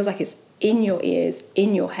 It feels like it's in your ears,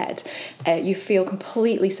 in your head. You feel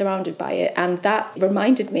completely surrounded by it, and that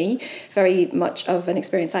reminded me very much of an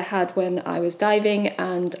experience I had when I was diving,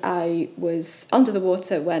 and I was under the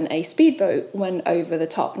water when a speedboat went over the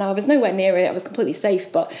top. Now, I was nowhere near it, I was completely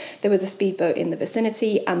safe, but there was a speedboat in the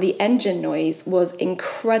vicinity, and the engine noise was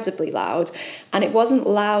incredibly loud, and it wasn't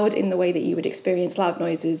loud in the way that you would experience loud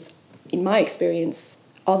noises, in my experience,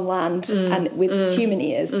 on land and with human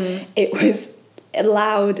ears. It was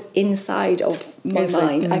loud inside of my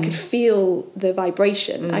mind. I could feel the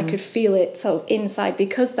vibration. I could feel it sort of inside,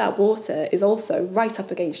 because that water is also right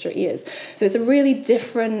up against your ears. So it's a really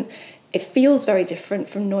different, it feels very different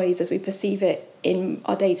from noise as we perceive it in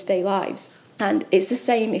our day-to-day lives. And it's the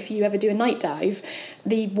same if you ever do a night dive.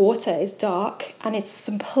 The water is dark and it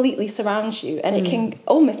completely surrounds you, and it can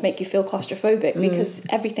almost make you feel claustrophobic because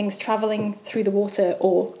everything's travelling through the water,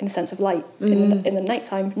 or in the sense of light in the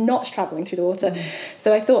nighttime, not travelling through the water.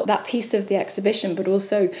 So I thought that piece of the exhibition, but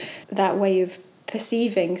also that way of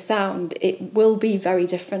perceiving sound, it will be very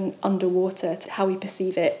different underwater to how we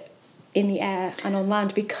perceive it in the air and on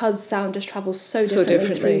land, because sound just travels so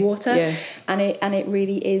differently through water. Yes. And it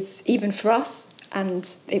really is, even for us,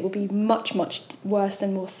 and it will be much, much worse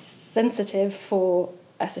and more sensitive for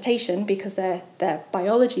a cetacean because their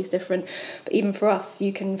biology is different. But even for us,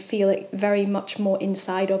 you can feel it very much more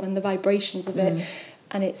inside of, and the vibrations of it.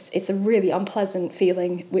 And it's a really unpleasant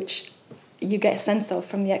feeling, which you get a sense of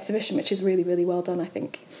from the exhibition, which is really, really well done, I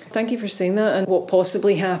think. Thank you for saying that. And what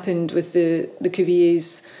possibly happened with the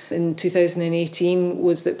Cuviers in 2018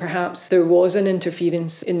 was that perhaps there was an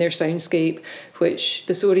interference in their soundscape which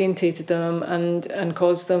disorientated them and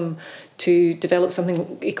caused them to develop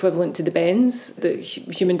something equivalent to the bends that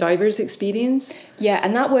human divers experience. Yeah,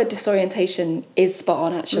 and that word disorientation is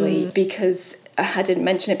spot on, actually, because I didn't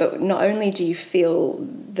mention it, but not only do you feel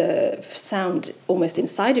the sound almost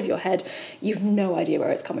inside of your head, you've no idea where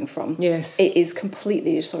it's coming from. Yes. It is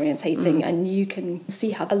completely disorientating, and you can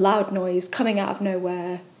see how a loud noise coming out of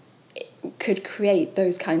nowhere could create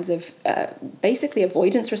those kinds of basically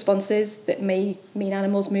avoidance responses that may mean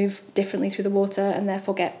animals move differently through the water and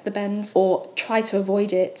therefore get the bends, or try to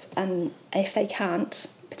avoid it, and if they can't,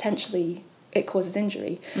 potentially it causes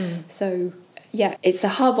injury. So yeah, it's a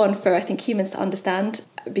hard one for, I think, humans to understand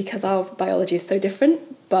because our biology is so different,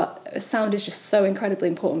 but sound is just so incredibly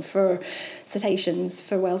important for cetaceans,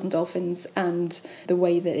 for whales and dolphins, and the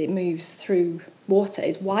way that it moves through water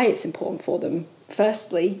is why it's important for them,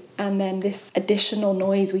 firstly. And then this additional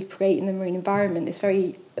noise we create in the marine environment, this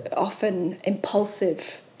very often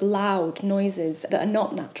impulsive, loud noises that are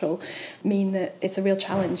not natural, mean that it's a real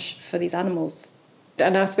challenge for these animals.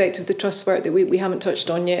 An aspect of the trust work that we haven't touched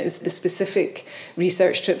on yet is the specific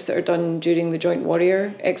research trips that are done during the Joint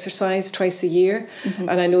Warrior exercise twice a year.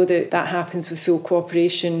 And I know that happens with full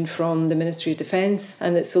cooperation from the Ministry of Defence,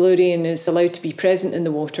 and that Silurian is allowed to be present in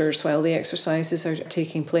the waters while the exercises are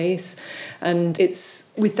taking place. And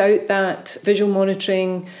it's without that visual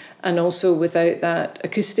monitoring and also without that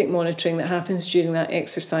acoustic monitoring that happens during that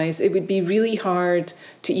exercise, it would be really hard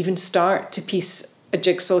to even start to piece a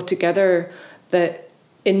jigsaw together that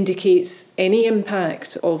indicates any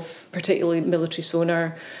impact of particularly military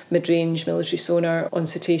sonar, mid-range military sonar on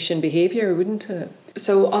cetacean behaviour, wouldn't it?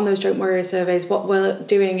 So on those Joint Warrior surveys, what we're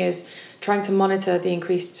doing is trying to monitor the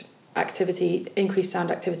increased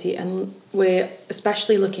sound activity, and we're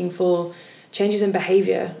especially looking for changes in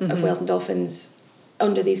behaviour of whales and dolphins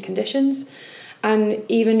under these conditions. And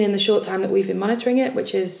even in the short time that we've been monitoring it,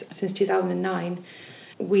 which is since 2009,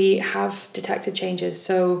 we have detected changes.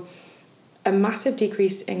 So a massive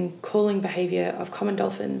decrease in calling behaviour of common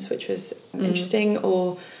dolphins, which was interesting,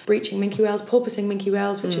 or breaching minke whales, porpoising minke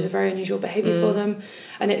whales, which is a very unusual behaviour for them.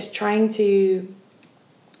 And it's trying to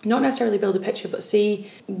not necessarily build a picture, but see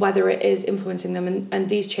whether it is influencing them. And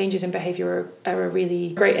these changes in behaviour are a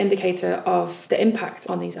really great indicator of the impact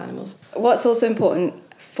on these animals. What's also important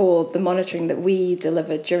for the monitoring that we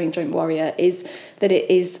deliver during Joint Warrior is that it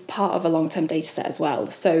is part of a long-term data set as well.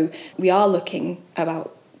 So we are looking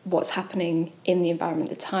about what's happening in the environment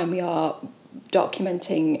at the time. We are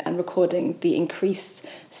documenting and recording the increased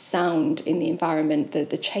sound in the environment,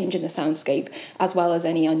 the change in the soundscape, as well as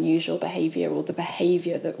any unusual behaviour or the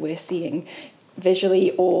behaviour that we're seeing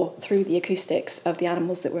visually or through the acoustics of the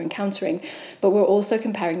animals that we're encountering. But we're also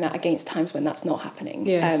comparing that against times when that's not happening.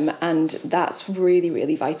 Yes. And that's really,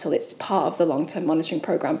 really vital. It's part of the long-term monitoring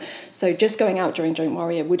programme. So just going out during Joint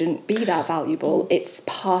Warrior wouldn't be that valuable. It's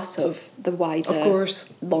part of the wider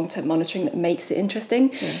long-term monitoring that makes it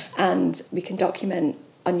interesting. Yeah. And we can document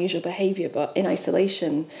unusual behaviour, but in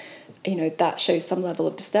isolation, that shows some level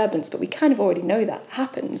of disturbance, but we kind of already know that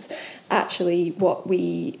happens. Actually, what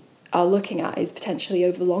we are looking at is potentially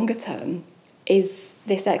over the longer term, is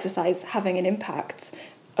this exercise having an impact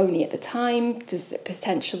only at the time? Does it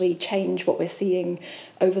potentially change what we're seeing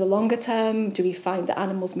over the longer term? Do we find that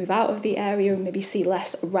animals move out of the area and maybe see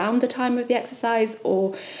less around the time of the exercise?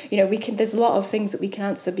 Or, there's a lot of things that we can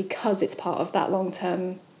answer because it's part of that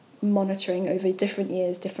long-term monitoring over different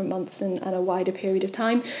years, different months, and a wider period of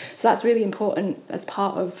time. So that's really important as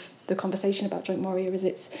part of the conversation about Joint Warrior,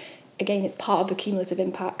 is again, it's part of the cumulative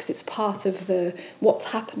impacts. It's part of what's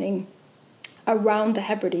happening around the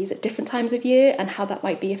Hebrides at different times of year and how that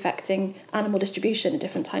might be affecting animal distribution at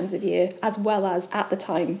different times of year, as well as at the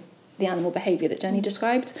time the animal behaviour that Jenny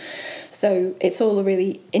described. So it's all a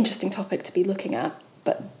really interesting topic to be looking at,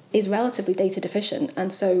 but is relatively data deficient,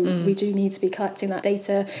 and so we do need to be collecting that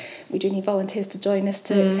data. We do need volunteers to join us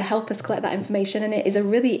to help us collect that information, and it is a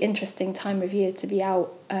really interesting time of year to be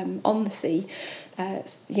out on the sea,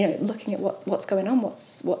 looking at what's going on,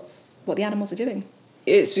 what the animals are doing.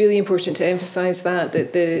 It's really important to emphasise that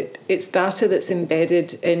it's data that's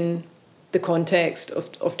embedded in the context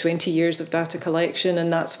of 20 years of data collection, and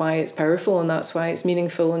that's why it's powerful and that's why it's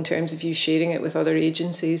meaningful in terms of you sharing it with other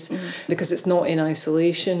agencies, because it's not in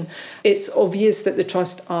isolation. It's obvious that the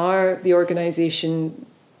Trust are the organisation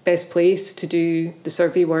best placed to do the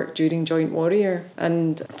survey work during Joint Warrior,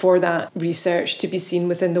 and for that research to be seen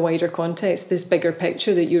within the wider context, this bigger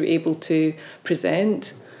picture that you're able to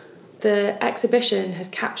present. The exhibition has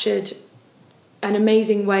captured an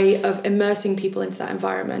amazing way of immersing people into that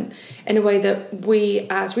environment in a way that we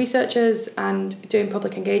as researchers and doing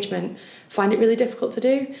public engagement find it really difficult to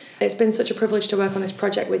do. It's been such a privilege to work on this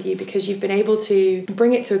project with you because you've been able to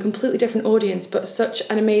bring it to a completely different audience, but such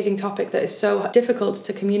an amazing topic that is so difficult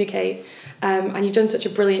to communicate. And you've done such a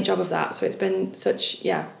brilliant job of that. So it's been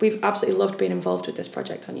we've absolutely loved being involved with this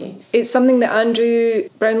project on you. It's something that Andrew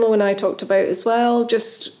Brownlow and I talked about as well,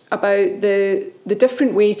 just about the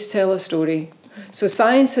different way to tell a story. So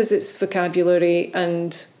science has its vocabulary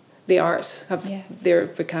and the arts have their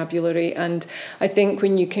vocabulary. And I think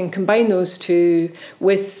when you can combine those two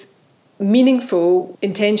with meaningful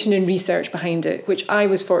intention and research behind it, which I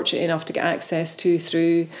was fortunate enough to get access to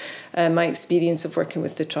through my experience of working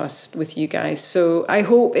with the Trust with you guys. So I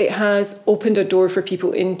hope it has opened a door for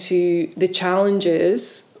people into the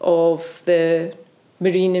challenges of the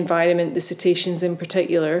marine environment, the cetaceans in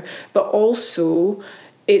particular, but also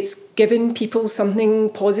it's given people something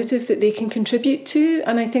positive that they can contribute to.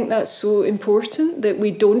 And I think that's so important, that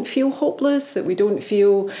we don't feel hopeless, that we don't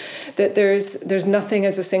feel that there's nothing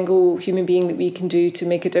as a single human being that we can do to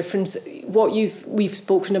make a difference. What we've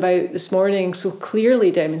spoken about this morning so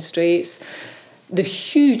clearly demonstrates the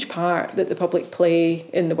huge part that the public play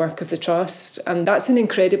in the work of the Trust. And that's an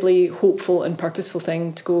incredibly hopeful and purposeful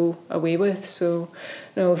thing to go away with. So,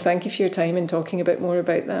 no, thank you for your time and talking a bit more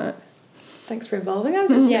about that. Thanks for involving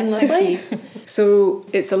us. It's been lovely. So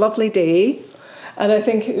it's a lovely day, and I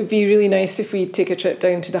think it would be really nice if we take a trip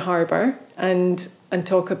down to the harbour and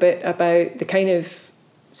talk a bit about the kind of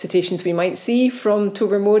cetaceans we might see from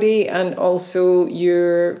Tobermory and also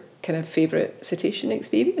your kind of favourite cetacean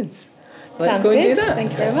experience. Let's Sounds go and good. do that.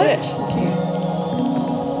 Thank you very much. Thank you.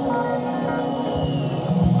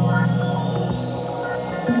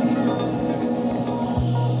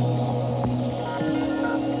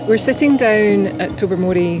 We're sitting down at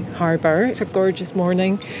Tobermory Harbour. It's a gorgeous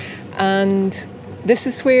morning, and this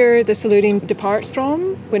is where the Silurian departs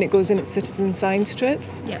from when it goes in its citizen science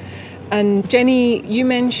trips. Yep. And Jenny, you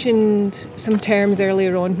mentioned some terms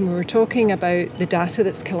earlier on when we were talking about the data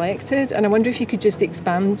that's collected, and I wonder if you could just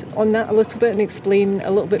expand on that a little bit and explain a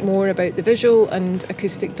little bit more about the visual and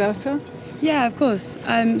acoustic data. Yeah, of course.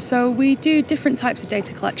 So we do different types of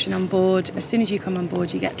data collection on board. As soon as you come on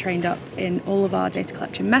board, you get trained up in all of our data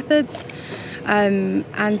collection methods.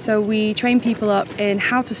 And so we train people up in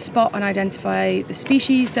how to spot and identify the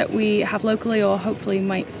species that we have locally or hopefully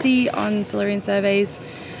might see on Silurian surveys.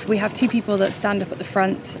 We have two people that stand up at the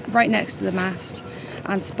front, right next to the mast,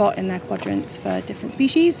 and spot in their quadrants for different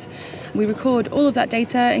species. We record all of that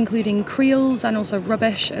data, including creels and also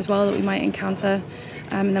rubbish as well that we might encounter.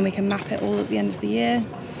 And then we can map it all at the end of the year.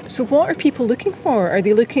 So what are people looking for? Are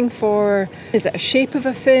they looking for, is it a shape of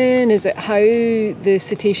a fin? Is it how the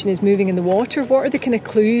cetacean is moving in the water? What are the kind of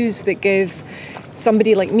clues that give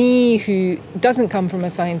somebody like me who doesn't come from a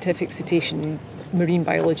scientific cetacean marine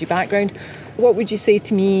biology background, what would you say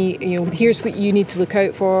to me, here's what you need to look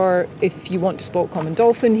out for if you want to spot common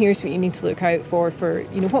dolphin, here's what you need to look out for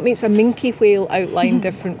what makes a minke whale outline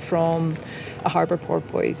different from a harbour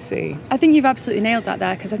porpoise, say? I think you've absolutely nailed that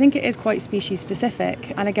there, because I think it is quite species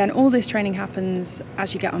specific. And again, all this training happens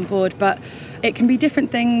as you get on board, but it can be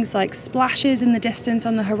different things like splashes in the distance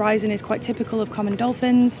on the horizon is quite typical of common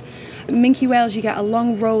dolphins. Minke whales, you get a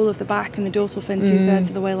long roll of the back and the dorsal fin 2/3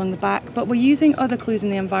 of the way along the back, but we're using other clues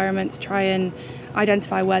in the environment to try and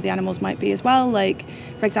identify where the animals might be as well. Like,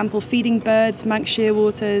 for example, feeding birds, Manx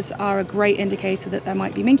shearwaters are a great indicator that there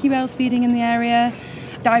might be minke whales feeding in the area.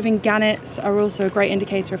 Diving gannets are also a great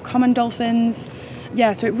indicator of common dolphins.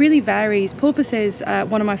 Yeah, so it really varies. Porpoise is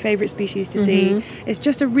one of my favourite species to see. It's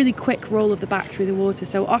just a really quick roll of the back through the water.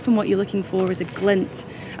 So often what you're looking for is a glint,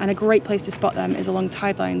 and a great place to spot them is along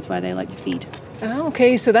tide lines where they like to feed. Ah,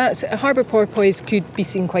 okay, so that's harbour porpoise could be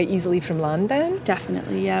seen quite easily from land then?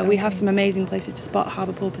 Definitely, yeah. Okay. We have some amazing places to spot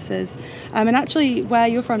harbour porpoises. And actually, where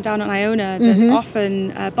you're from, down on Iona, there's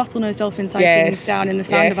often bottlenose dolphin sightings down in the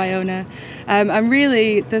Sound of Iona. And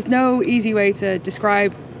really, there's no easy way to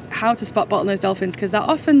describe how to spot bottlenose dolphins because they're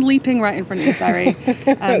often leaping right in front of the ferry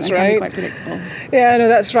and can be quite predictable. Yeah, no,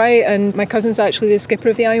 that's right. And my cousin's actually the skipper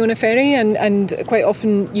of the Iona ferry, and quite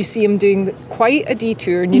often you see him doing quite a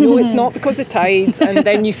detour, and you know it's not because of tides, and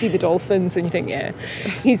then you see the dolphins and you think, yeah,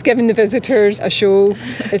 he's giving the visitors a show.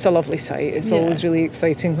 It's a lovely sight. It's always really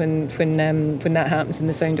exciting when that happens in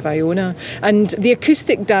the Sound of Iona. And the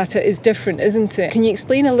acoustic data is different, isn't it? Can you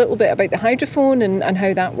explain a little bit about the hydrophone and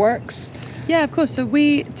how that works? Yeah, of course. So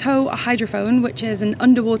we tow a hydrophone, which is an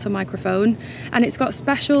underwater microphone, and it's got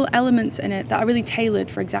special elements in it that are really tailored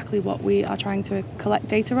for exactly what we are trying to collect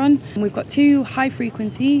data on. And we've got 2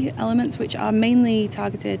 high-frequency elements, which are mainly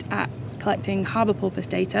targeted at collecting harbour porpoise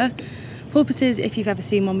data. Porpoises, if you've ever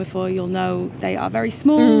seen one before, you'll know they are very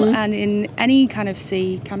small and in any kind of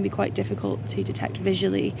sea can be quite difficult to detect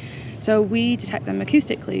visually. So we detect them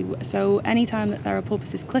acoustically. So anytime that there are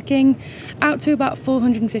porpoises clicking, out to about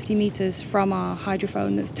 450 metres from our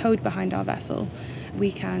hydrophone that's towed behind our vessel, we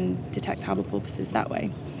can detect harbour porpoises that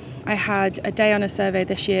way. I had a day on a survey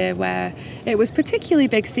this year where it was particularly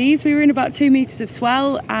big seas. We were in about 2 metres of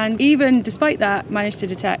swell, and even despite that managed to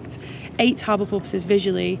detect 8 harbour porpoises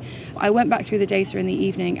visually. I went back through the data in the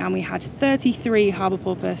evening and we had 33 harbour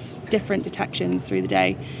porpoise different detections through the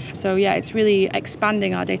day. So yeah, it's really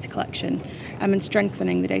expanding our data collection and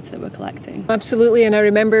strengthening the data that we're collecting. Absolutely, and I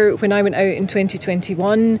remember when I went out in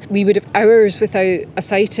 2021, we would have hours without a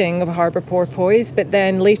sighting of a harbour porpoise, but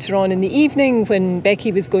then later on in the evening when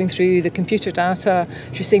Becky was going through the computer data,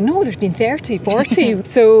 she was saying, no, there's been 30, 40.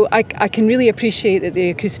 So I can really appreciate that the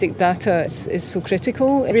acoustic data is so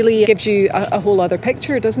critical. It really gives you a whole other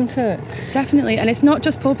picture, doesn't it? Definitely, and it's not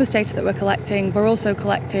just porpoise data that we're collecting, we're also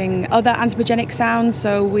collecting other anthropogenic sounds,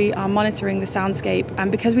 so we are monitoring the soundscape,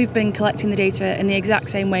 and because we've been collecting the data in the exact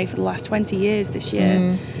same way for the last 20 years this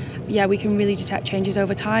year, we can really detect changes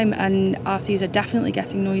over time, and our seas are definitely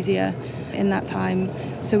getting noisier in that time.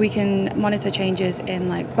 So we can monitor changes in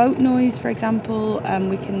like boat noise, for example.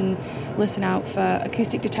 We can listen out for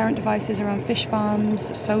acoustic deterrent devices around fish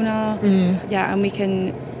farms, sonar, and we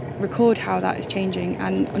can record how that is changing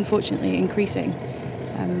and unfortunately increasing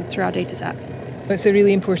through our data set. It's a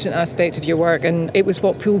really important aspect of your work, and it was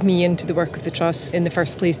what pulled me into the work of the Trust in the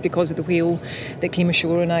first place because of the whale that came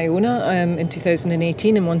ashore on Iona in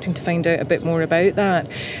 2018 and wanting to find out a bit more about that.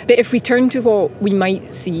 But if we turn to what we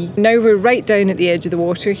might see, now we're right down at the edge of the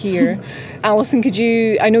water here. Alison,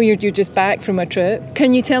 I know you're just back from a trip.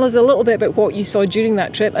 Can you tell us a little bit about what you saw during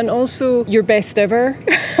that trip and also your best ever?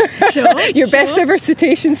 Best ever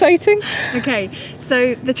cetacean sighting? Okay,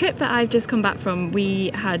 so the trip that I've just come back from, we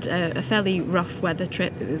had a fairly rough weather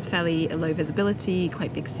trip. It was fairly low visibility,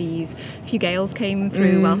 quite big seas. A few gales came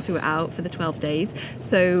through whilst we were out for the 12 days.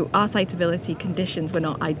 So our sightability conditions were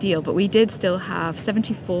not ideal, but we did still have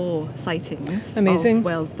 74 sightings of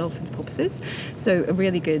whales, dolphins, porpoises. So a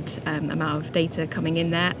really good amount of data coming in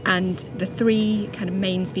there. And the 3 kind of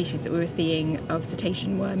main species that we were seeing of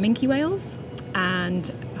cetacean were minke whales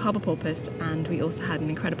and harbour porpoise, and we also had an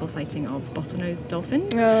incredible sighting of bottlenose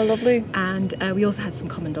dolphins. Oh, lovely. And we also had some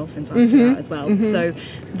common dolphins whilst we were out as well. So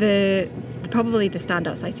probably the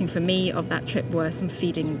standout sighting for me of that trip were some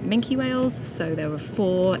feeding minke whales. So there were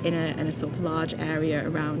 4 in a sort of large area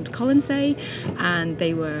around Colonsay, and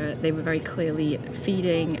they were very clearly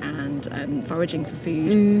feeding and foraging for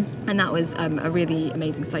food. And that was a really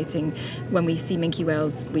amazing sighting. When we see minke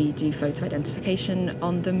whales, we do photo identification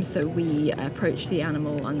on them. So we approach the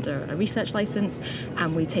animal under a research license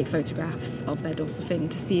and we take photographs of their dorsal fin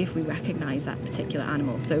to see if we recognise that particular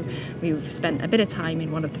animal. So we spent a bit of time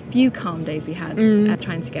in one of the few calm days we had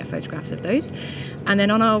trying to get photographs of those. And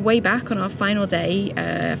then on our way back, on our final day,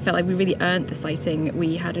 I felt like we really earned the sighting.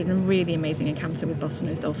 We had a really amazing encounter with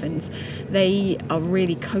bottlenose dolphins. They are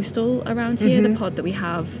really coastal around here. The pod that we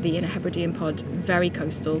have, the inner Hebridean pod, very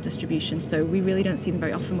coastal distribution, so we really don't see them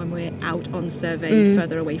very often when we're out on survey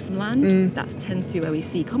further away from land. That tends to be where we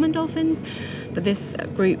see common dolphins. But this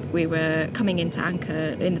group, we were coming into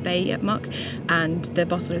anchor in the bay at Muck, and the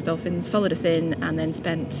bottlenose dolphins followed us in and then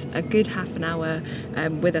spent a good half half an hour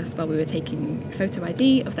with us while we were taking photo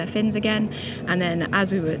ID of their fins again. And then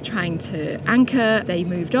as we were trying to anchor, they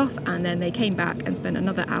moved off, and then they came back and spent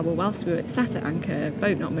another hour whilst we were sat at anchor,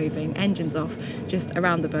 boat not moving, engines off, just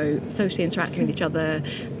around the boat, socially interacting with each other.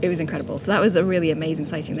 It was incredible. So that was a really amazing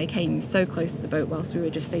sighting. They came so close to the boat whilst we were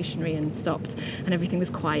just stationary and stopped, and everything was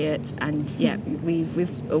quiet. And yeah, we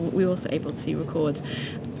were also able to record,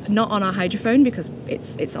 not on our hydrophone because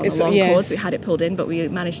it's on a long cord, so we had it pulled in, but we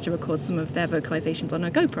managed to record some of their vocalizations on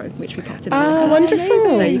a GoPro, which we popped in the water. Oh, wonderful.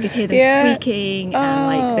 So you could hear them squeaking and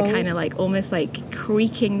like the kind of like almost like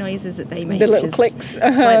creaking noises that they make, the which little is clicks.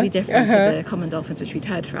 slightly different to the common dolphins which we'd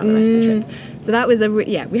heard throughout the rest of the trip. So that was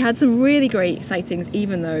we had some really great sightings,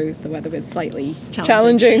 even though the weather was slightly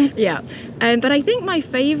challenging. Yeah. But I think my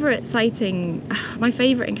favourite sighting, my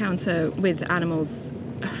favourite encounter with animals,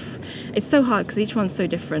 it's so hard because each one's so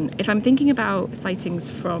different. If I'm thinking about sightings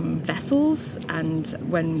from vessels and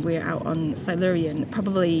when we're out on Silurian,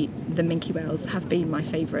 probably the minke whales have been my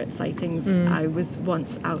favourite sightings. I was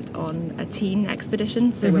once out on a teen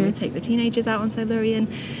expedition, so when we take the teenagers out on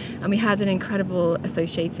Silurian, and we had an incredible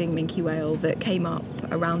associating minke whale that came up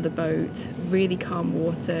around the boat, really calm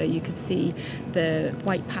water. You could see the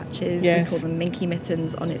white patches, we call them minke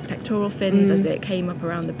mittens, on its pectoral fins as it came up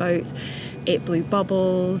around the boat. It blew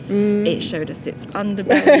bubbles, it showed us its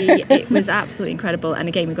underbelly. It was absolutely incredible. And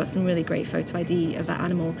again, we got some really great photo ID of that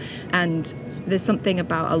animal. And there's something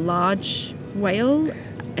about a large whale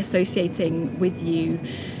associating with you.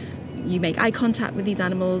 You make eye contact with these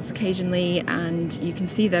animals occasionally, and you can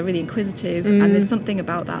see they're really inquisitive. And there's something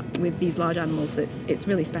about that with these large animals it's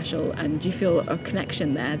really special, and you feel a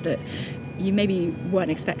connection there that you maybe weren't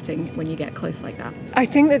expecting when you get close like that. I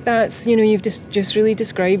think that's, you've just really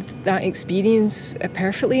described that experience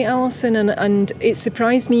perfectly, Alison, and it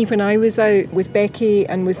surprised me when I was out with Becky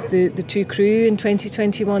and with the two crew in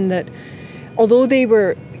 2021 that although they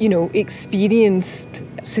were, experienced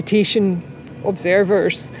cetacean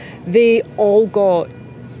observers, they all got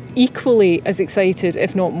equally as excited,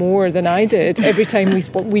 if not more, than I did every time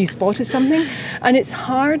we spotted something. And it's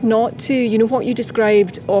hard not to, what you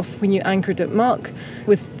described off when you anchored at Muck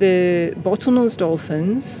with the bottlenose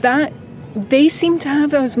dolphins, that they seem to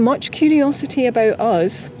have as much curiosity about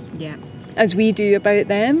us as we do about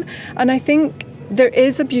them. And I think there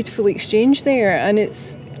is a beautiful exchange there, and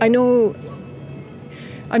I know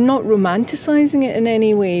I'm not romanticising it in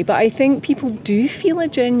any way, but I think people do feel a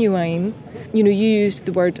genuine, you used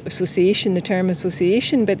the word association, the term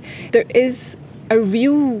association, but there is a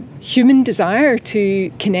real human desire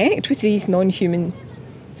to connect with these non-human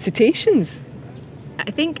cetaceans.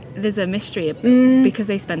 I think there's a mystery because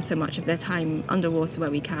they spend so much of their time underwater where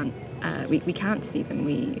we can't see them.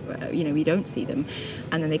 We don't see them,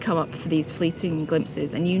 and then they come up for these fleeting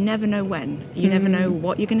glimpses, and you never know when. You never know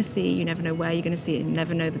what you're going to see. You never know where you're going to see it. You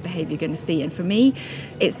never know the behaviour you're going to see. And for me,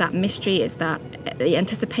 it's that mystery. It's that the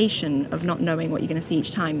anticipation of not knowing what you're going to see each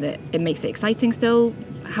time that it makes it exciting still,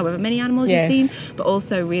 however many animals you've seen, but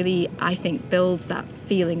also really, I think, builds that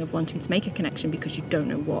feeling of wanting to make a connection because you don't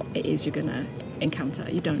know what it is you're going to encounter.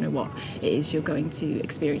 You don't know what it is you're going to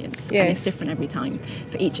experience. And it's different every time.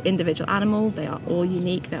 For each individual animal, they are all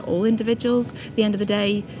unique. They're all individuals. At the end of the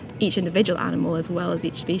day, each individual animal as well as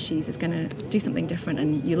each species is going to do something different,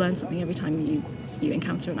 and you learn something every time you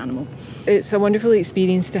encounter an animal. It's a wonderful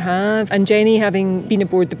experience to have. And Jenny, having been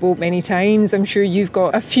aboard the boat many times, I'm sure you've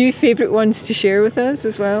got a few favourite ones to share with us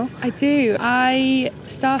as well. I do. I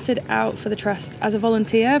started out for the Trust as a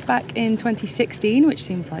volunteer back in 2016, which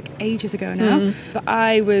seems like ages ago now. But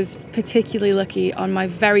I was particularly lucky on my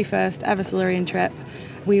very first ever Silurian trip.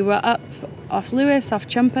 We were up off Lewis, off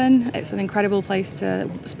Chumpon. It's an incredible place to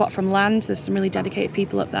spot from land. There's some really dedicated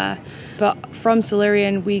people up there. But from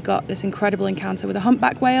Silurian, we got this incredible encounter with a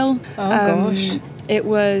humpback whale. Oh, gosh. It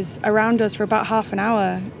was around us for about half an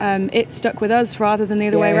hour. It stuck with us rather than the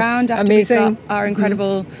other way around after we got our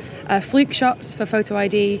incredible fluke shots for photo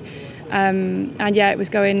ID. It was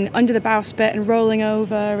going under the bowsprit and rolling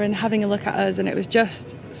over and having a look at us, and it was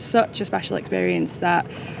just such a special experience that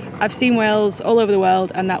I've seen whales all over the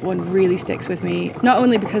world, and that one really sticks with me, not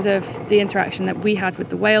only because of the interaction that we had with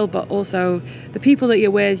the whale, but also the people that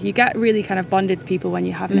you're with. You get really kind of bonded to people when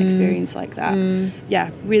you have an experience like that.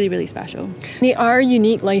 Yeah, really, really special. They are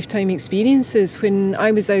unique lifetime experiences. When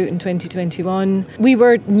I was out in 2021, we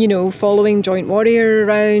were, following Joint Warrior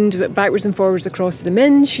around backwards and forwards across the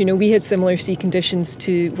Minch. We had similar sea conditions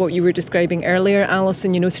to what you were describing earlier,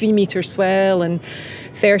 Alison, 3-metre swell and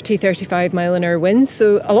 30, 35 mile an hour winds.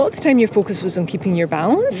 So a lot of the time your focus was on keeping your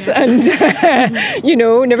balance and,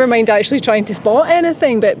 never mind actually trying to spot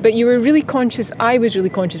anything. But you were really conscious, I was really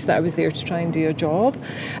conscious that I was there to try and do a job.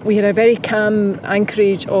 We had a very calm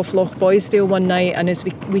anchorage off Loch Boisdale one night, and as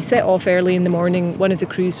we set off early in the morning, one of the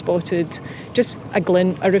crew spotted just a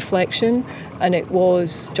glint, a reflection, and it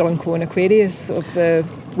was John Cohen Aquarius of the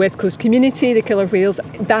West Coast community, the killer whales.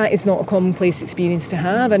 That is not a commonplace experience to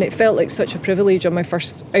have, and it felt like such a privilege on my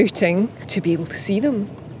first outing to be able to see them.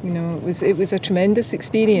 It was a tremendous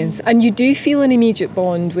experience, and you do feel an immediate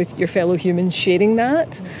bond with your fellow humans sharing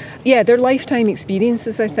that. Yeah, they're lifetime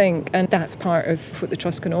experiences, I think, and that's part of what the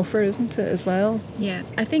Trust can offer, isn't it, as well? Yeah,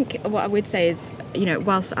 I think what I would say is,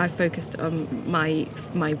 whilst I've focused on my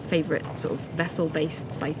favourite sort of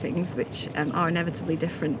vessel-based sightings, which are inevitably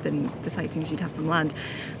different than the sightings you'd have from land,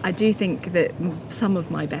 I do think that some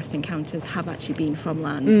of my best encounters have actually been from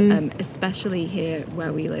land, especially here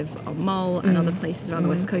where we live on Mull and other places around the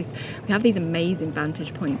West Coast. We have these amazing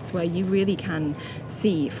vantage points where you really can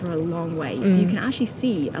see for a long way. So you can actually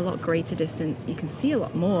see a lot greater distance, you can see a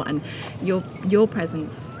lot more, and your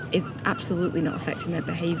presence is absolutely not affecting their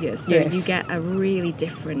behaviour. So you get a really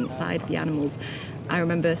different side of the animals. I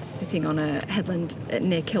remember sitting on a headland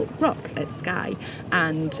near Kilt Rock at Skye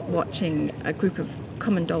and watching a group of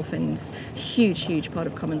common dolphins, huge pod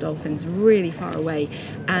of common dolphins, really far away,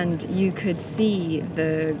 and you could see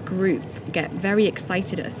the group get very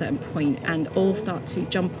excited at a certain point and all start to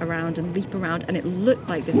jump around and leap around, and it looked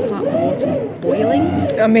like this part of the water was boiling.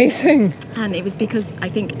 Amazing. And it was because I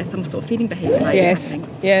think some sort of feeding behaviour might be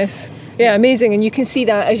happening. Yes. Yeah, amazing. And you can see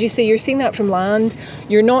that, as you say, you're seeing that from land.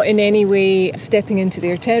 You're not in any way stepping into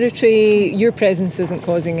their territory. Your presence isn't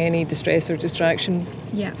causing any distress or distraction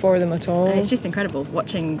for them at all. And it's just incredible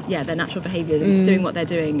watching, their natural behaviour, them just doing what they're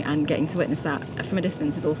doing, and getting to witness that from a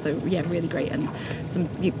distance is also, really great. And some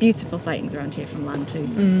beautiful sightings around here from land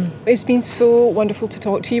too. It's been so wonderful to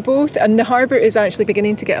talk to you both. And the harbour is actually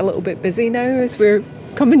beginning to get a little bit busy now as we're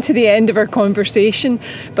coming to the end of our conversation,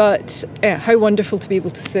 but how wonderful to be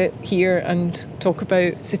able to sit here and talk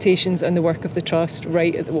about cetaceans and the work of the Trust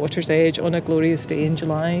right at the water's edge on a glorious day in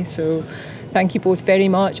July. So thank you both very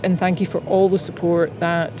much, and thank you for all the support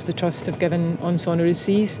that the Trust have given on Sonorous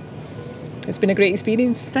Seas. It's been a great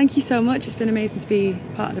experience. Thank you so much. It's been amazing to be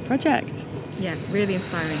part of the project. Yeah, really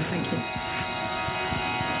inspiring. Thank you.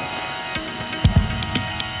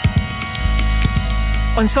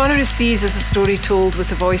 On Sonorous Seas is a story told with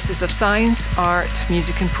the voices of science, art,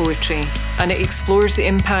 music and poetry, and it explores the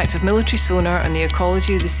impact of military sonar on the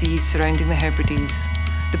ecology of the seas surrounding the Hebrides.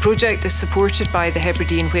 The project is supported by the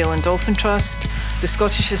Hebridean Whale and Dolphin Trust, the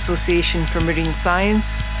Scottish Association for Marine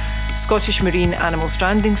Science, Scottish Marine Animal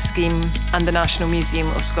Stranding Scheme and the National Museum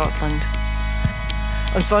of Scotland.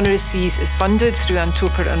 On Sonorous Seas is funded through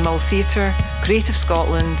Antoper and Mull Theatre, Creative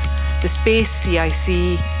Scotland, the Space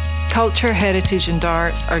CIC, Culture, Heritage and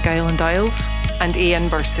Arts, Argyll and Isles, and AN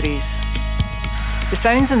Bursaries. The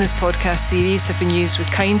sounds in this podcast series have been used with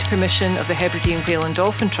kind permission of the Hebridean Whale and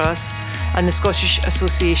Dolphin Trust and the Scottish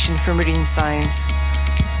Association for Marine Science.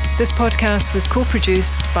 This podcast was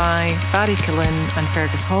co-produced by Mhairi Killin and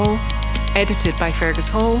Fergus Hall, edited by Fergus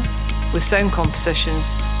Hall, with sound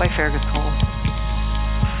compositions by Fergus Hall.